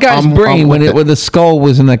he got the guy's brain, when the skull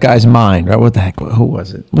was in that guy's mind, right? What the heck? Who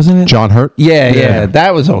was it? Wasn't it John Hurt? Yeah.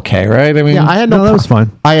 That was okay, right? I mean, I had that was fine.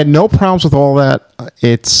 I had no problems with all that.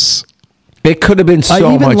 It could have been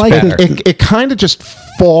so much better. It kind of just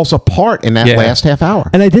falls apart in that last half hour.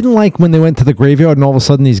 And I didn't like when they went to the graveyard and all of a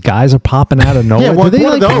sudden these guys are popping out of nowhere. Yeah, what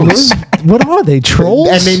are those? What are they? Trolls?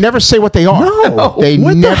 And they never say what they are. No. They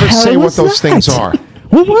never say what those things are.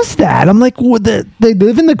 What was that? I'm like, they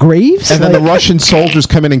live in the graves? And then the Russian soldiers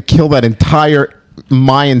come in and kill that entire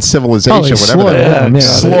Mayan civilization, slaughter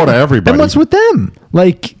everybody. And what's with them?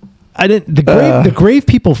 Like, the grave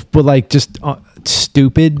people were like just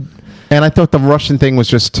stupid. And I thought the Russian thing was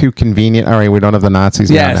just too convenient. All right, we don't have the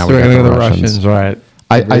Nazis now. Now we got the Russians. Right.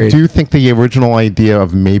 I do think the original idea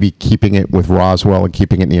of maybe keeping it with Roswell and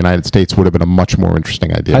keeping it in the United States would have been a much more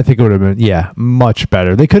interesting idea. I think it would have been, much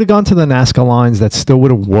better. They could have gone to the Nazca lines. That still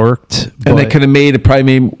would have worked. And they could have probably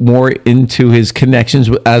made more into his connections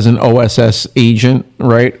as an OSS agent,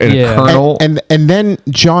 right? And a colonel. And then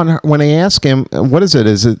John, when I ask him, what is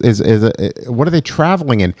it? What are they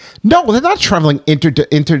traveling in? No, they're not traveling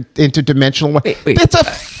interdimensional. Wait. It's a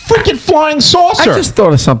freaking flying saucer. I just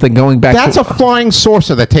thought of something going back. That's a flying saucer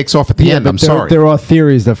that takes off at the end. I'm sorry. There are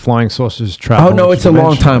theories that flying saucers travel. Oh no, it's a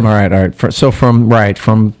long time. All right.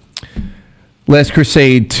 From Last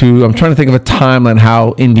Crusade to, I'm trying to think of a timeline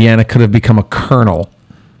how Indiana could have become a colonel.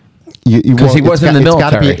 Because he wasn't in the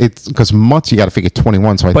military. Because Mutt, you got to figure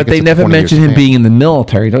 21. So I but think they never mentioned him being in the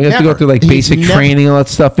military. Don't you have to go through like basic training and all that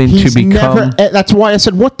stuff to become? That's why I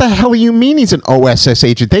said, what the hell do you mean he's an OSS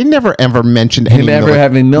agent? They never ever mentioned him ever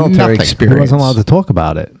having military experience. He wasn't allowed to talk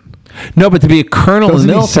about it. No, but to be a colonel in Doesn't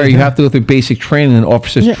the he military, say you that? have to go through basic training and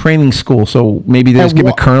officers training school. So maybe they just give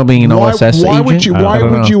a colonel being an OSS why agent. Would you, why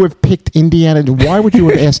would you have picked Indiana? Why would you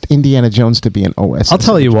have asked Indiana Jones to be an OSS? I'll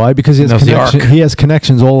tell you why. Because he has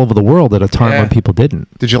connections all over the world at a time when people didn't.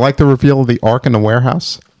 Did you like the reveal of the Ark in the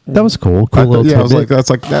warehouse? That was cool. Little yeah, I was tidbit.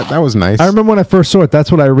 like, that was nice. I remember when I first saw it.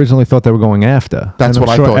 That's what I originally thought they were going after. That's and what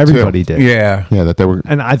I'm I sure thought everybody too. did. Yeah, that they were.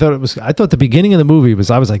 And I thought I thought the beginning of the movie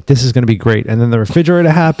I was like, this is going to be great. And then the refrigerator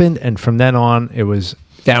happened, and from then on, it was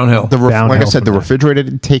downhill. Like I said, the refrigerator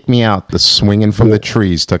didn't take me out. The swinging from the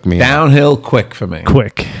trees took me downhill quick for me.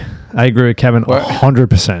 Quick. I agree with Kevin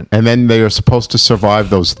 100%. And then they are supposed to survive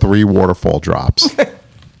those 3 waterfall drops.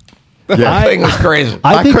 That thing was crazy.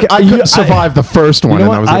 I couldn't survive the first one. You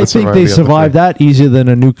know and I think they survived that easier than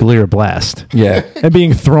a nuclear blast. Yeah. And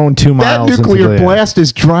being thrown 2 miles. That nuclear blast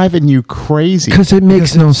is driving you crazy. Because it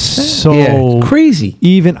makes no sense. So crazy.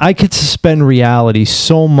 Even I could suspend reality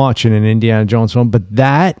so much in an Indiana Jones film, but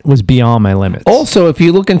that was beyond my limits. Also, if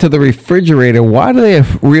you look into the refrigerator, why do they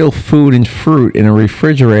have real food and fruit in a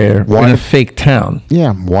refrigerator in a fake town?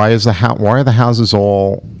 Yeah. Why are the houses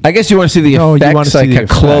all... I guess you want to see the effects, like a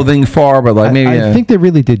clothing farm, but like maybe... I think they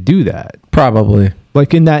really did do that. Probably.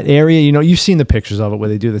 Like in that area, you've seen the pictures of it where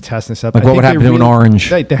they do the test and stuff. Like what would happen to an orange?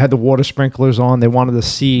 They had the water sprinklers on. They wanted to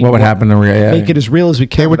see what would happen to make it as real as we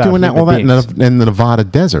can. They were doing all that in the Nevada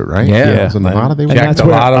desert, right? Yeah. In Nevada, they were jacked a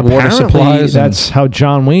lot of water supplies. That's how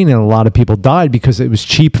John Wayne and a lot of people died because it was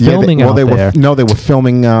cheap filming out there. They were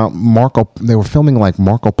filming They were filming like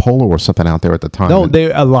Marco Polo or something out there at the time. No,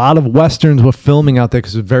 a lot of westerns were filming out there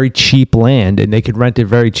because it was very cheap land and they could rent it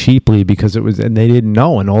very cheaply because it was, and they didn't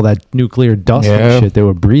know, and all that nuclear dust and shit they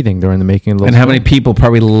were breathing during the making of those. And how many people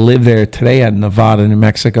probably live there today at Nevada, New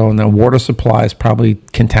Mexico, and the water supply is probably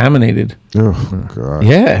contaminated. Oh God!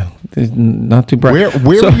 Yeah, not too bright.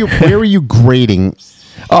 Where are you grading?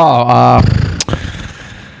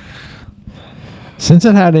 Since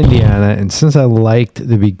it had Indiana and since I liked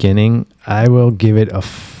the beginning, I will give it a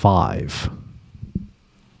 5.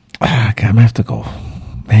 God, I'm gonna have to go.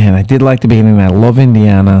 Man, I did like the beginning. I love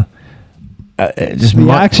Indiana. Just the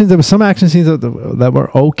actions. There were some action scenes that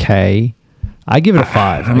were okay. I give it a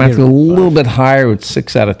 5. I'm gonna have to go a little bit higher with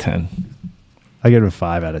 6 out of 10. I give it a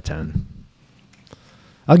 5 out of 10.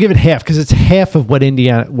 I'll give it half because it's half of what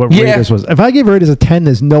Raiders was. If I give Raiders a 10,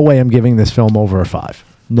 there's no way I'm giving this film over a 5.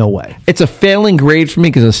 No way. It's a failing grade for me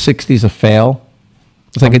because a 60 is a fail.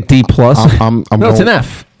 It's like a D plus. It's an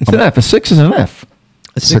F. It's an F. A 6 is an F.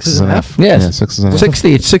 A 6 is an F? Yes. Yeah, 6 is an F.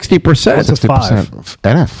 60. It's 60%. What's a 5?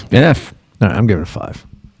 An F. An F. No, I'm giving it a 5.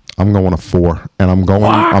 I'm going a 4, and I'm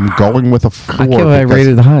going with a 4. I can't believe I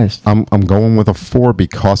rated the highest. I'm going with a 4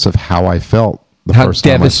 because of how I felt the first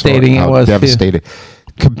time I saw it. Devastating it was. Devastated.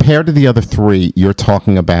 Compared to the other 3, you're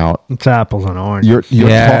talking about... It's apples and oranges.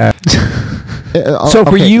 So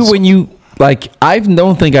for you, when you... Like, I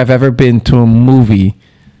don't think I've ever been to a movie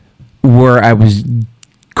where I was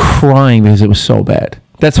crying because it was so bad.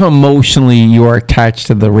 That's how emotionally you are attached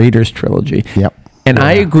to the Raiders trilogy. Yep. And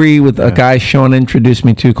I agree with a guy Sean introduced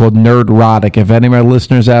me to called Nerdrotic. If any of my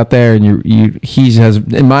listeners out there, and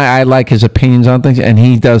I like his opinions on things, and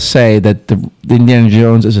he does say that the Indiana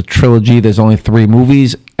Jones is a trilogy. There's only 3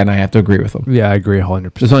 movies, and I have to agree with him. Yeah, I agree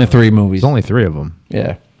 100%. There's only 3 movies. There's only 3 of them.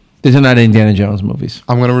 Yeah. These are not Indiana Jones movies.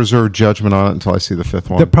 I'm going to reserve judgment on it until I see the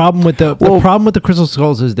 5th one. The problem with the Crystal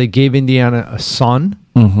Skulls is they gave Indiana a son,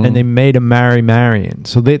 and they made him marry Marion.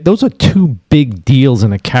 So those are 2 big deals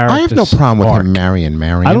in a character. I have no problem with him marrying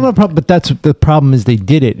Marion. I don't have a problem, but that's the problem is they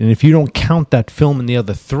did it. And if you don't count that film in the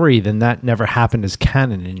other 3, then that never happened as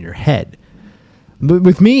canon in your head. But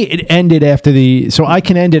with me, it ended after so I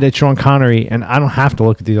can end it at Sean Connery, and I don't have to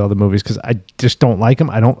look at these other movies because I just don't like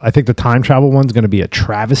them. I think the time travel one's going to be a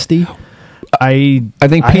travesty. I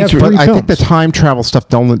think the time travel stuff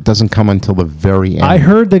doesn't come until the very end. I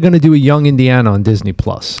heard they're going to do a Young Indiana on Disney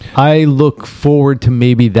Plus. I look forward to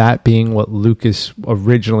maybe that being what Lucas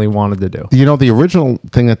originally wanted to do. You know, the original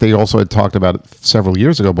thing that they also had talked about several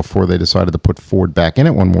years ago before they decided to put Ford back in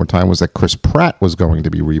it one more time was that Chris Pratt was going to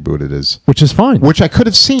be rebooted which is fine. Which I could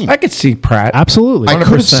have seen. I could see Pratt. Absolutely. 100%. I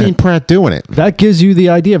could have seen Pratt doing it. That gives you the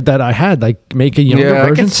idea of that I had. Like, make a younger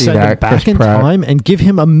version, send him back in time, and give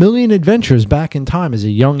him a million adventures back in time as a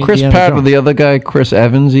young Chris Indiana Pratt Jones. or the other guy, Chris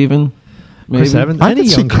Evans, even. Maybe. Chris Evans. I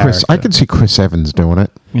could see Chris Evans doing it.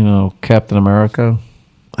 You know, Captain America.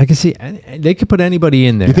 I can see they could put anybody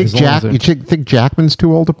in there. You think Jackman's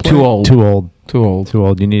too old to play? Too old. Too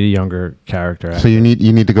old. You need a younger character. So you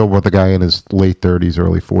need to go with a guy in his late 30s,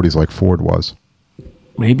 early 40s, like Ford was.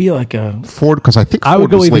 Maybe like a Ford, because I think Ford I would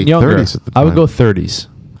go was even late younger. 30s at the time. I would go 30s.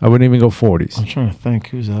 I wouldn't even go 40s. I'm trying to think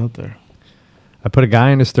who's out there. I put a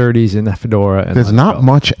guy in his 30s in that fedora. And there's not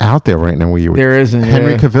much out there right now where you. There isn't.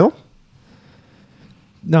 Henry Cavill?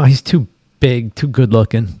 No, he's too big, too good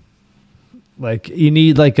looking. Like you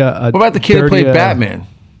need like a. What about the kid who played Batman?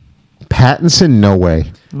 Pattinson, no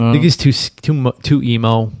way. I think he's too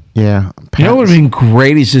emo. Yeah, you know what would have been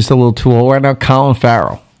great? He's just a little too old right now. Colin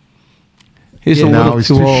Farrell. He's he's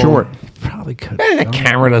too short. Probably could. The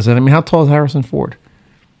camera doesn't. I mean, how tall is Harrison Ford?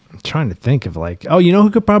 I'm trying to think of you know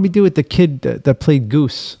who could probably do it? The kid that played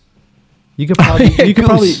Goose. You could probably. You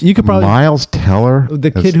could probably. Miles Teller.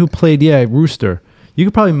 The kid who played Rooster. You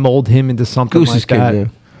could probably mold him into something Goose like that.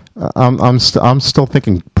 Kid, yeah. I'm still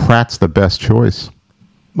thinking Pratt's the best choice.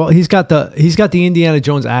 Well, he's got the Indiana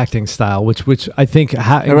Jones acting style, which I think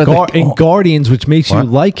in Guardians, which makes you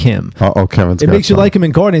like him. Kevin's. It makes you like him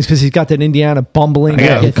in Guardians because he's got that Indiana bumbling.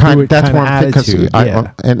 That's one attitude.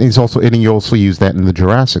 And he also used that in the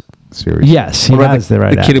Jurassic series. Yes, he has the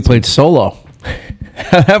right. The kid who played Solo.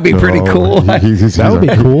 That'd be pretty cool. That would be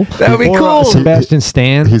cool. That would be cool. Sebastian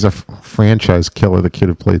Stan. He's a franchise killer. The kid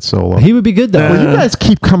who played Solo. He would be good though. Well, you guys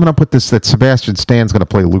keep coming up with this that Sebastian Stan's going to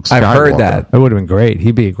play Luke Skywalker. I've heard that. That would have been great.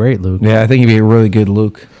 He'd be a great Luke. Yeah, I think he'd be a really good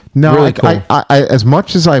Luke. No, really cool. I as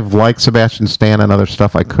much as I've liked Sebastian Stan and other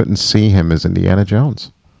stuff, I couldn't see him as Indiana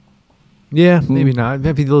Jones. Yeah, maybe not.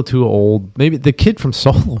 Maybe a little too old. Maybe the kid from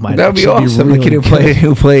Solo might. That'd be awesome. Really the kid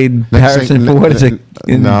who played Harrison Ford is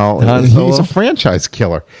he's a franchise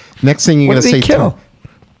killer. Next thing you're going to say, kill?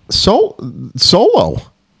 Solo.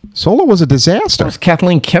 Solo was a disaster. Was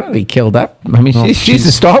Kathleen Kennedy killed up? I mean, she's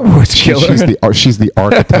the Star Wars killer. She's the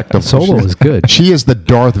architect of Solo. Is good. She is the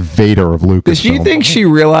Darth Vader of Lucasfilm. Does she think she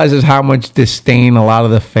realizes how much disdain a lot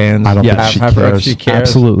of the fans I don't think she cares?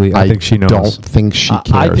 Absolutely. I think she knows. Don't think she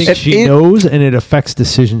cares. I think she knows, and it affects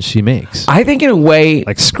decisions she makes. I think in a way,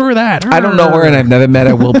 like screw that. I don't know her, and I've never met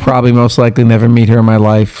her. Will probably most likely never meet her in my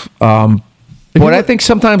life. But I think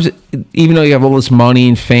sometimes, even though you have all this money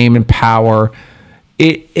and fame and power,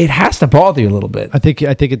 it has to bother you a little bit. I think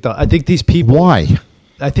it does. I think these people. Why?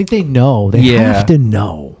 I think they know. They have to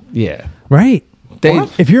know. Yeah. Right.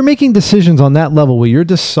 If you're making decisions on that level where you're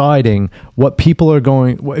deciding what people are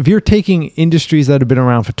going, if you're taking industries that have been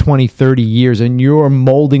around for 20, 30 years and you're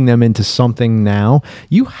molding them into something now,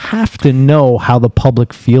 you have to know how the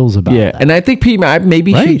public feels about it. And I think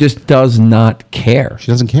maybe she just does not care.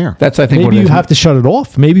 She doesn't care. That's, I think, maybe you have to shut it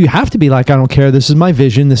off. Maybe you have to be like, I don't care. This is my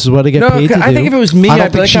vision. This is what I get paid to do. I think if it was me,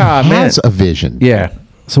 I'd be like, she has a vision. Yeah.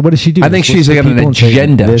 So what does she do? I think she's got an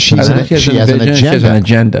agenda. She has an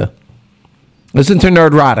agenda. Listen to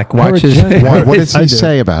Nerdrotic. Watch his. What does he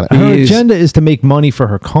say about it? Her agenda is to make money for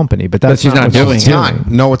her company, but that's she's not doing. It's not.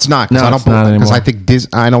 No, it's not. No, it's not anymore. Because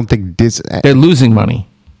I don't think they're losing money.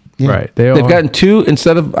 Yeah. Right. They've gotten two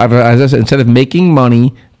instead of making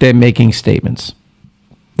money, they're making statements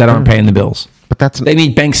that aren't paying the bills. But they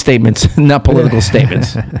need bank statements, not political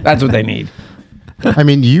statements. That's what they need. I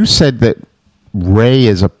mean, you said that Rey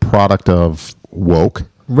is a product of woke.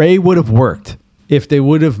 Rey would have worked if they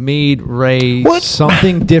would have made Rey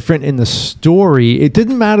something different in the story. It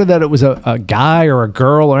didn't matter that it was a guy or a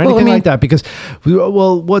girl or anything like that, because,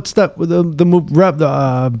 what's that?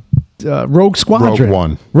 Rogue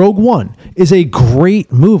Squadron. Rogue One is a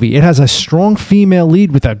great movie. It has a strong female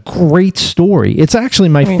lead with a great story. It's actually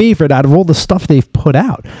my favorite out of all the stuff they've put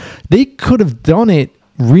out. They could have done it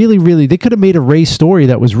really, they could have made a Rey story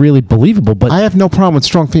that was really believable. But I have no problem with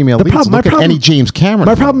strong female leads. Look at any James Cameron.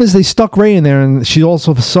 My problem is they stuck Rey in there, and she's all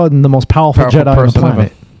of a sudden the most powerful Jedi on the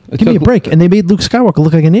planet. Give me a break. And they made Luke Skywalker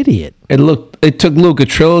look like an idiot. It took Luke a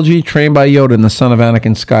trilogy trained by Yoda and the son of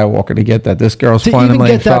Anakin Skywalker to get that. This girl's flying a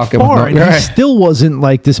Millennium Falcon. He still wasn't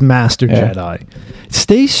like this master Jedi.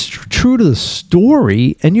 Stay true to the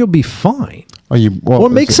story, and you'll be fine. Or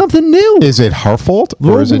make something new. Is it her fault?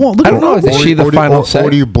 Or is it, I don't know. Is she the final say? Or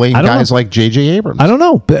do you blame guys like J.J. Abrams? I don't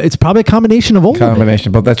know. But it's probably a combination of all of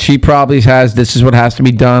it. But that she probably has, this is what has to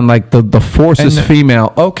be done. Like the Force is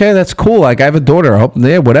female. Okay, that's cool. Like I have a daughter. I hope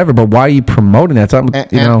whatever. But why are you promoting that?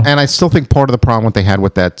 And I still think part of the problem what they had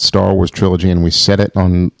with that Star Wars trilogy, and we said it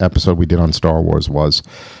on an episode we did on Star Wars, was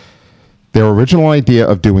their original idea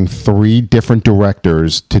of doing 3 different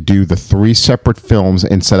directors to do the 3 separate films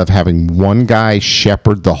instead of having one guy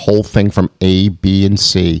shepherd the whole thing from A, B, and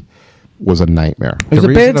C was a nightmare. It was a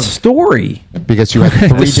bad story. Because you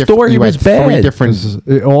had 3 different...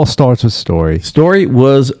 It all starts with story. Story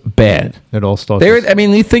was bad. It all starts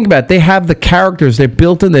you think about it. They have the characters. They're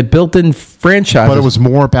built-in franchises. But it was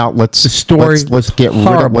more about let's get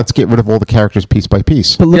rid of all the characters piece by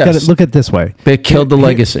piece. But look at it this way. They killed the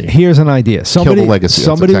legacy. Here's an idea. Somebody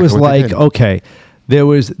was like, okay, there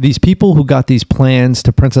was these people who got these plans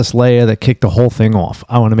to Princess Leia that kicked the whole thing off.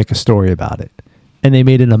 I want to make a story about it. and they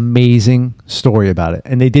made an amazing story about it.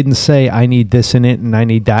 And they didn't say, I need this in it and I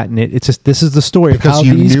need that in it. It's just, this is the story because of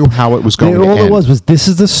how you knew how it was going to end. All it was this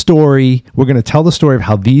is the story. We're going to tell the story of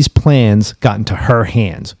how these plans got into her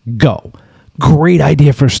hands. Go. Great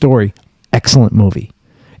idea for a story. Excellent movie.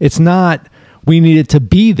 It's not, we need it to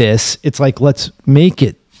be this. It's like, let's make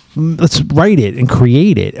it. Let's write it and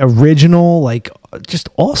create it. Original, like, just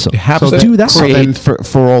awesome. So do that. So then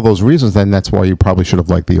for all those reasons, then that's why you probably should have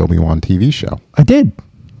liked the Obi-Wan TV show. I did.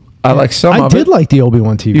 I like some of it. I did like the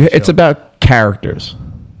Obi-Wan TV show. It's about characters,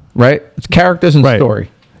 right? It's characters and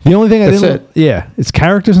story. The only thing it's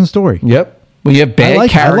characters and story. Yep. Well, you have bad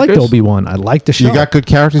characters. I liked Obi-Wan. I liked the show. You got good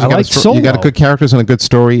characters. You got good characters and a good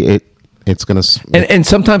story. It's going to... And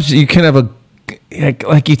sometimes you can have a...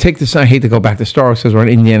 Like you take this, I hate to go back to Star Wars because we're on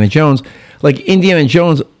Indiana Jones. Like Indiana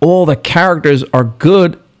Jones, all the characters are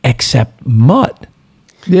good except Mutt.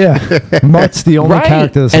 Yeah, Mutt's the only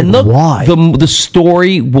character that's and like, why? The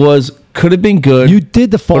story could have been good. You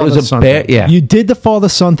did the father-son thing. You did the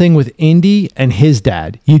father-son thing with Indy and his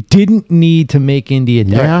dad. You didn't need to make Indy a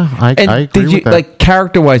dad. Yeah, I agree with that. Like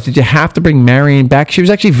character-wise, did you have to bring Marion back? She was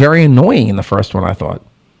actually very annoying in the first one, I thought.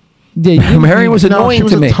 Yeah, Marion was annoying she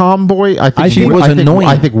was to me. A tomboy. I think she was annoying.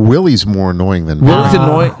 I think Willie's more annoying than Willie's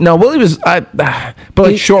annoying. No, Willie was. But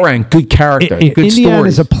like Shoran, good character, good Indiana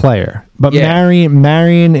stories. is a player, but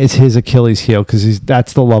Marion is his Achilles heel because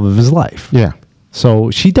that's the love of his life. Yeah. So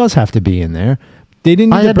she does have to be in there. They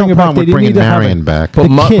didn't need to bring her back. They didn't need to Marion back. But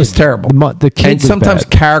Mutt was terrible. The kid and sometimes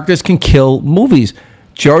characters can kill movies.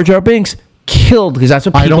 Jar Jar Binks killed because that's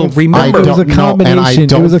what people remember. It was a combination.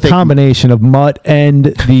 It was a combination of Mutt and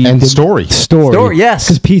the story. Story, yes.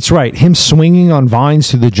 Because Pete's right. Him swinging on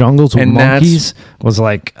vines through the jungles with monkeys was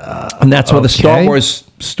like, and that's why the Star Wars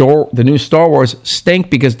the new Star Wars stink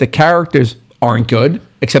because the characters aren't good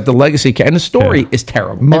except the legacy and the story is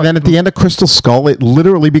terrible. And then at the end of Crystal Skull, it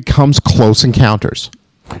literally becomes Close Encounters.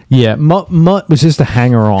 Yeah, Mutt was just a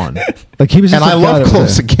hanger-on. Like he was, just and I love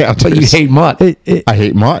Close Encounters. But you hate Mutt. I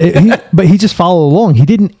hate Mutt. But he just followed along. He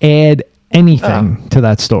didn't add anything to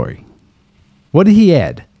that story. What did he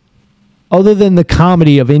add? Other than the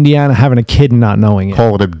comedy of Indiana having a kid and not knowing it.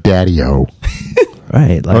 Call it a daddy-o.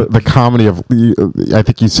 Right. Like, the comedy of, I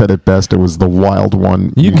think you said it best, it was the wild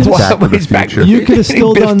one. You could have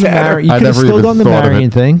still done the Marion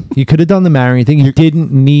thing. You could have done the Marion thing. You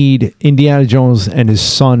didn't need Indiana Jones and his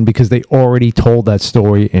son because they already told that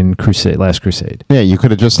story in Last Crusade. Yeah, you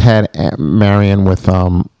could have just had Marion with...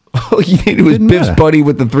 All you needed was Biff's buddy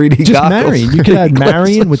with the 3D goggles. Marion. You could have had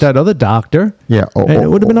Marion with that other doctor. Yeah. And it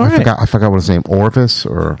would have been all right. I forgot what his name, Orvis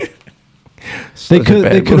or... They could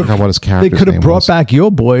have brought back your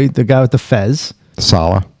boy, the guy with the fez.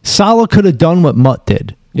 Sala. Sala could have done what Mutt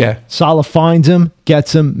did. Yeah. Sala finds him,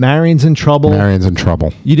 gets him. Marion's in trouble.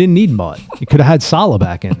 You didn't need Mutt. You could have had Sala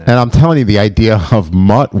back in there. And I'm telling you, the idea of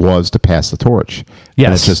Mutt was to pass the torch.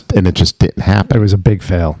 Yes. And it just didn't happen. It was a big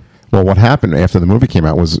fail. Well, what happened after the movie came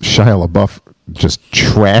out was Shia LaBeouf just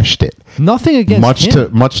trashed it. Nothing against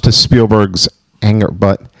him. Much to Spielberg's anger,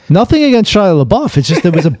 but... Nothing against Shia LaBeouf. It's just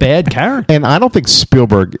it was a bad character. And I don't think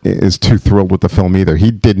Spielberg is too thrilled with the film either.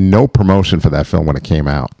 He did no promotion for that film when it came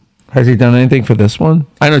out. Has he done anything for this one?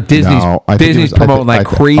 I know Disney's promoting like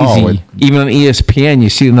crazy. Even on ESPN, you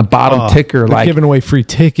see in the bottom ticker, like giving away free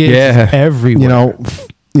tickets everywhere.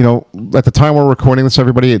 You know, at the time we're recording this,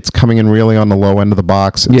 everybody, it's coming in really on the low end of the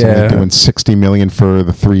box. It's only doing $60 million for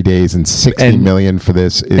the 3 days and $60 million for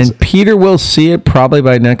this. And Peter will see it probably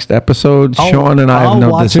by next episode. Sean and I have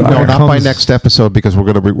no desire. No, not by next episode because we're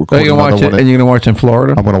going to be recording another one. And you're going to watch it in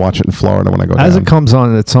Florida? I'm going to watch it in Florida when I go down. As it comes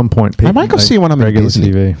on at some point. I might go see it when I'm in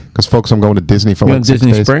Disney. Because, folks, I'm going to Disney for like 6 days.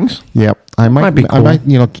 Disney Springs? Yep. I might be cool. I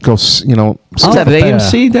might, go, Is that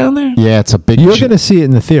AMC down there? Yeah, it's a big... You're going to see it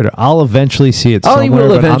in the theater. I'll eventually see it somewhere,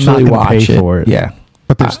 will eventually watch it. For it. Yeah.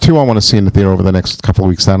 But there's two I want to see in the theater over the next couple of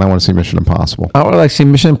weeks. Then I want to see Mission Impossible. I would like to see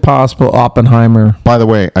Mission Impossible, Oppenheimer. By the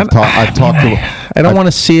way, I've talked to... I don't want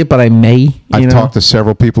to see it, but I may. I've talked to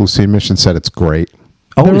several people who've seen Mission, said it's great.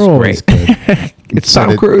 It's great. It's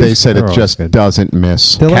Tom Cruise. They said it just doesn't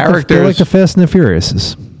miss. They're like the Fast and the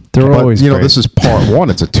Furious. They're always great. This is part one.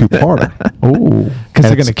 It's a two-parter. Ooh, because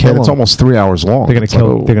they're going to kill him. It's almost 3 hours long. They're going to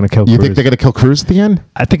kill. They're going to kill. You think they're going to kill Cruise at the end?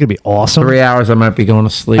 I think it'd be awesome. 3 hours, I might be going to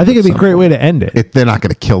sleep. I think it'd be a great way to end it. They're not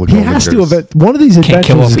going to kill the. He has to. One of these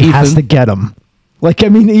adventures has to get him. Like, I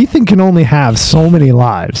mean, Ethan can only have so many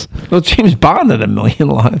lives. Well, James Bond had 1 million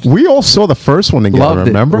lives. We all saw the first one together,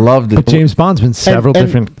 remember? Loved it. But James Bond's been several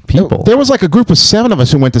different people. There was like a group of 7 of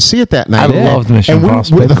us who went to see it that night. I loved Mission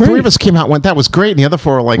Impossible. The 3 of us came out and went, that was great. And the other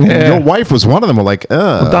 4 were like, your wife was one of them. We're like,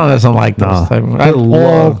 Well, Don doesn't like those. They're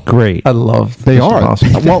all great. I love They are.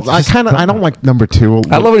 Well, I don't like number 2.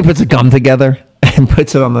 I love when he puts a gum together and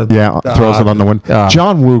puts it on the... throws it on the one.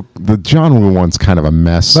 John Woo, the John Woo one's kind of a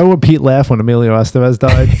mess. Remember when Pete laughed when Emilio Estevez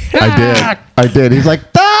died? I did. He's like,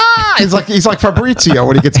 ah! He's like Fabrizio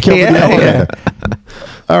when he gets killed in the elevator.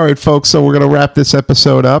 All right, folks. So we're gonna wrap this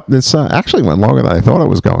episode up. This actually went longer than I thought it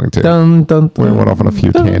was going to. We went off on a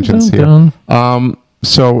few tangents here.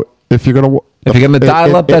 So if you're gonna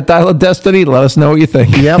dial up that Dial of Destiny, let us know what you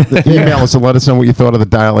think. Yep. Email us and let us know what you thought of the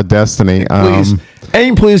Dial of Destiny. Please.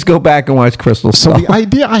 And please go back and watch Crystal Skull. So the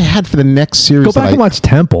idea I had for the next series... Go back and watch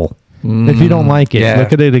Temple. If you don't like it,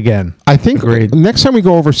 look at it again. I think next time we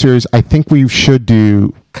go over series, I think we should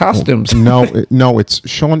do... Costumes. No, it's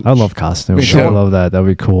Sean... I love costumes. I love that. That'd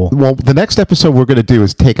be cool. Well, the next episode we're going to do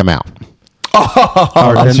is take them out.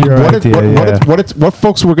 That's your idea, what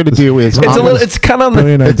folks we're going to do is it's kind of on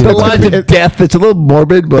the line of death. It's a little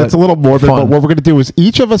morbid, but it's a little morbid. But what we're going to do is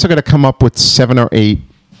each of us are going to come up with 7 or 8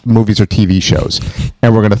 movies or TV shows,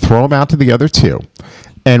 and we're going to throw them out to the other 2,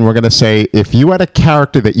 and we're going to say, if you had a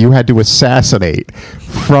character that you had to assassinate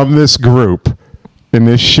from this group in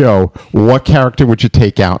this show, what character would you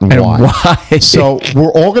take out and why? So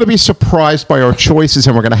we're all going to be surprised by our choices,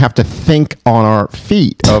 and we're going to have to think on our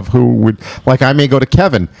feet of who would... Like, I may go to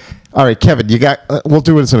Kevin. All right, Kevin, you got... we'll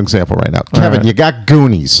do it as an example right now. Kevin, you got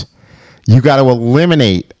Goonies. You got to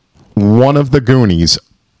eliminate one of the Goonies.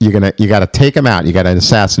 You got to take them out. You got to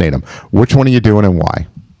assassinate them. Which one are you doing and why?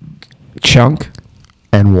 Chunk.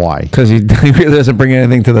 And why? Because he really doesn't bring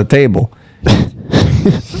anything to the table.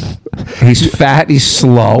 He's fat. He's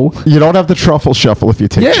slow. You don't have the truffle shuffle if you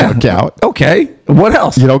take Chunk out. Okay. What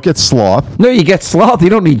else? You don't get Sloth. No, you get Sloth. You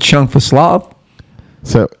don't need Chunk for Sloth.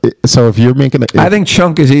 So if you're making I think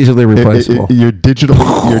Chunk is easily replaceable. You're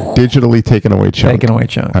digitally taking away Chunk. Taking away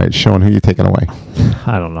Chunk. All right, Sean, who are you taking away?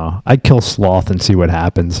 I don't know. I'd kill Sloth and see what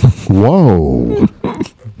happens. Whoa.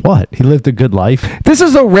 What? He lived a good life. This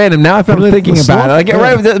is so random. Now if I'm thinking about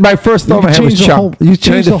it, my first thought in my head was Chunk. You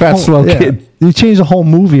changed the fat slow kid. You change the whole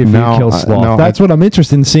movie if you kill Sloth. That's what I'm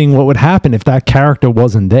interested in seeing. What would happen if that character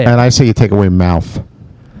wasn't there? And I say you take away Mouth.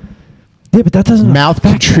 Yeah, but that doesn't. Mouth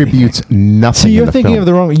contributes nothing. So you're thinking of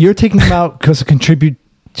the wrong. You're taking him out because of contributing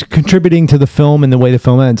to the film and the way the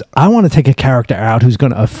film ends. I want to take a character out who's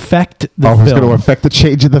going to affect the film. Who's going to affect the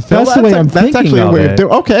change of the film? That's the way I'm thinking. That's actually a way of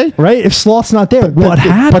doing. Okay, right? If Sloth's not there, what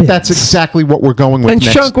happens? But that's exactly what we're going with. And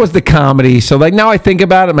next. Chunk was the comedy. So like now I think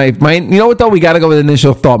about it, my you know what though, we got to go with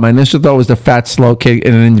initial thought. My initial thought was the fat slow kid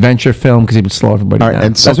in an adventure film because he would slow everybody down.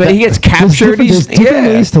 And so that's why he gets captured. There's different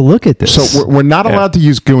ways to look at this. So we're not allowed to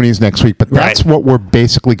use Goonies next week, but that's what we're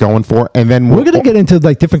basically going for. And then we're going to get into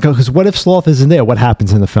like different because what if Sloth isn't there? What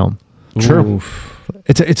happens in the film? True.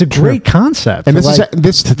 It's a great concept, and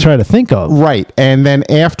this to try to think of. Right, and then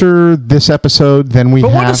after this episode, then we.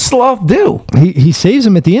 But what does Sloth do? He saves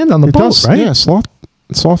him at the end on the boat, right? Yeah, Sloth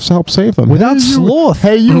helps save them. Without Sloth,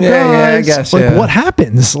 hey you guys, I guess, what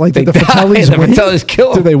happens? Like the Fratellis win? Fratellis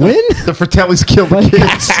kill Do they win? The Fratellis kill the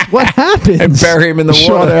kids. What happens? And bury him in the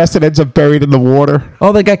Sean water. Astin ends up buried in the water.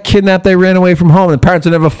 Oh, they got kidnapped. They ran away from home. The parents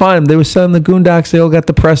would never find them. They were selling the Goondocks. They all got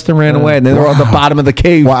depressed and ran away. And they were at the bottom of the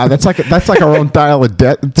cave. Wow, that's like our own Dial of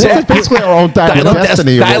Death. It's basically our own Dial of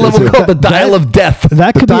Destiny. We call the Dial of Death.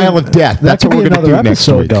 That could the Dial of Death. That's what we're going to do next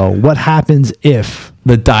week. Though, what happens if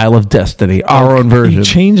the Dial of Destiny, our own version? You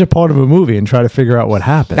change a part of a movie and try to figure out what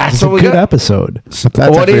happens. That's a good episode.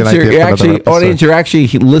 Audience, you're actually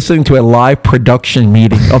listening to a live production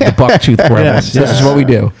meeting of the Bucktooth Gremlins. This is what we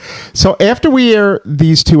do. So after we air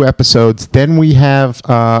these 2 episodes, then we have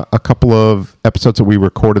a couple of episodes that we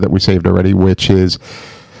recorded that we saved already, which is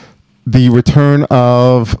the return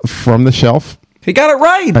of From the Shelf. He got it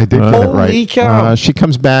right. I did get it right. Holy cow. She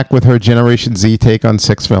comes back with her Generation Z take on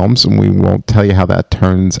 6 films, and we won't tell you how that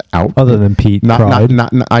turns out. Other than Pete cried.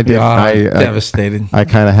 I did. Devastated. I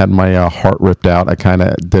kind of had my heart ripped out. I kind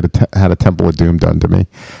of had a Temple of Doom done to me.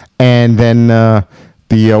 And then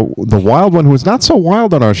the wild one, who was not so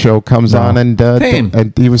wild on our show, comes on and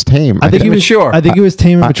he was tame. I think he was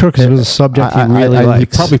tame and mature because it was a subject he really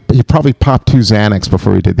liked. He probably popped 2 Xanax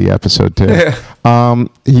before he did the episode too. On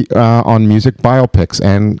music biopics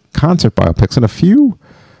and concert biopics, and a few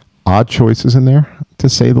odd choices in there, to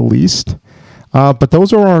say the least. But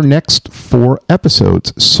those are our next 4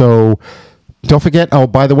 episodes. So don't forget. Oh,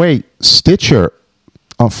 by the way, Stitcher.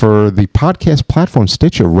 for the podcast platform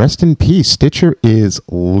Stitcher. Rest in peace. Stitcher is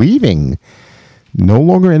leaving. No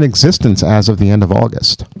longer in existence as of the end of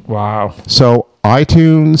August. Wow. So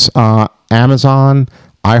iTunes, Amazon,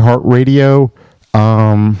 iHeartRadio,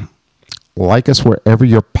 like us wherever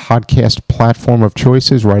your podcast platform of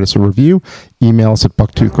choice is. Write us a review. Email us at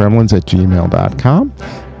bucktoothgremlins@gmail.com.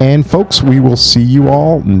 And folks, we will see you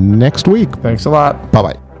all next week. Thanks a lot.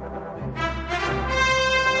 Bye-bye.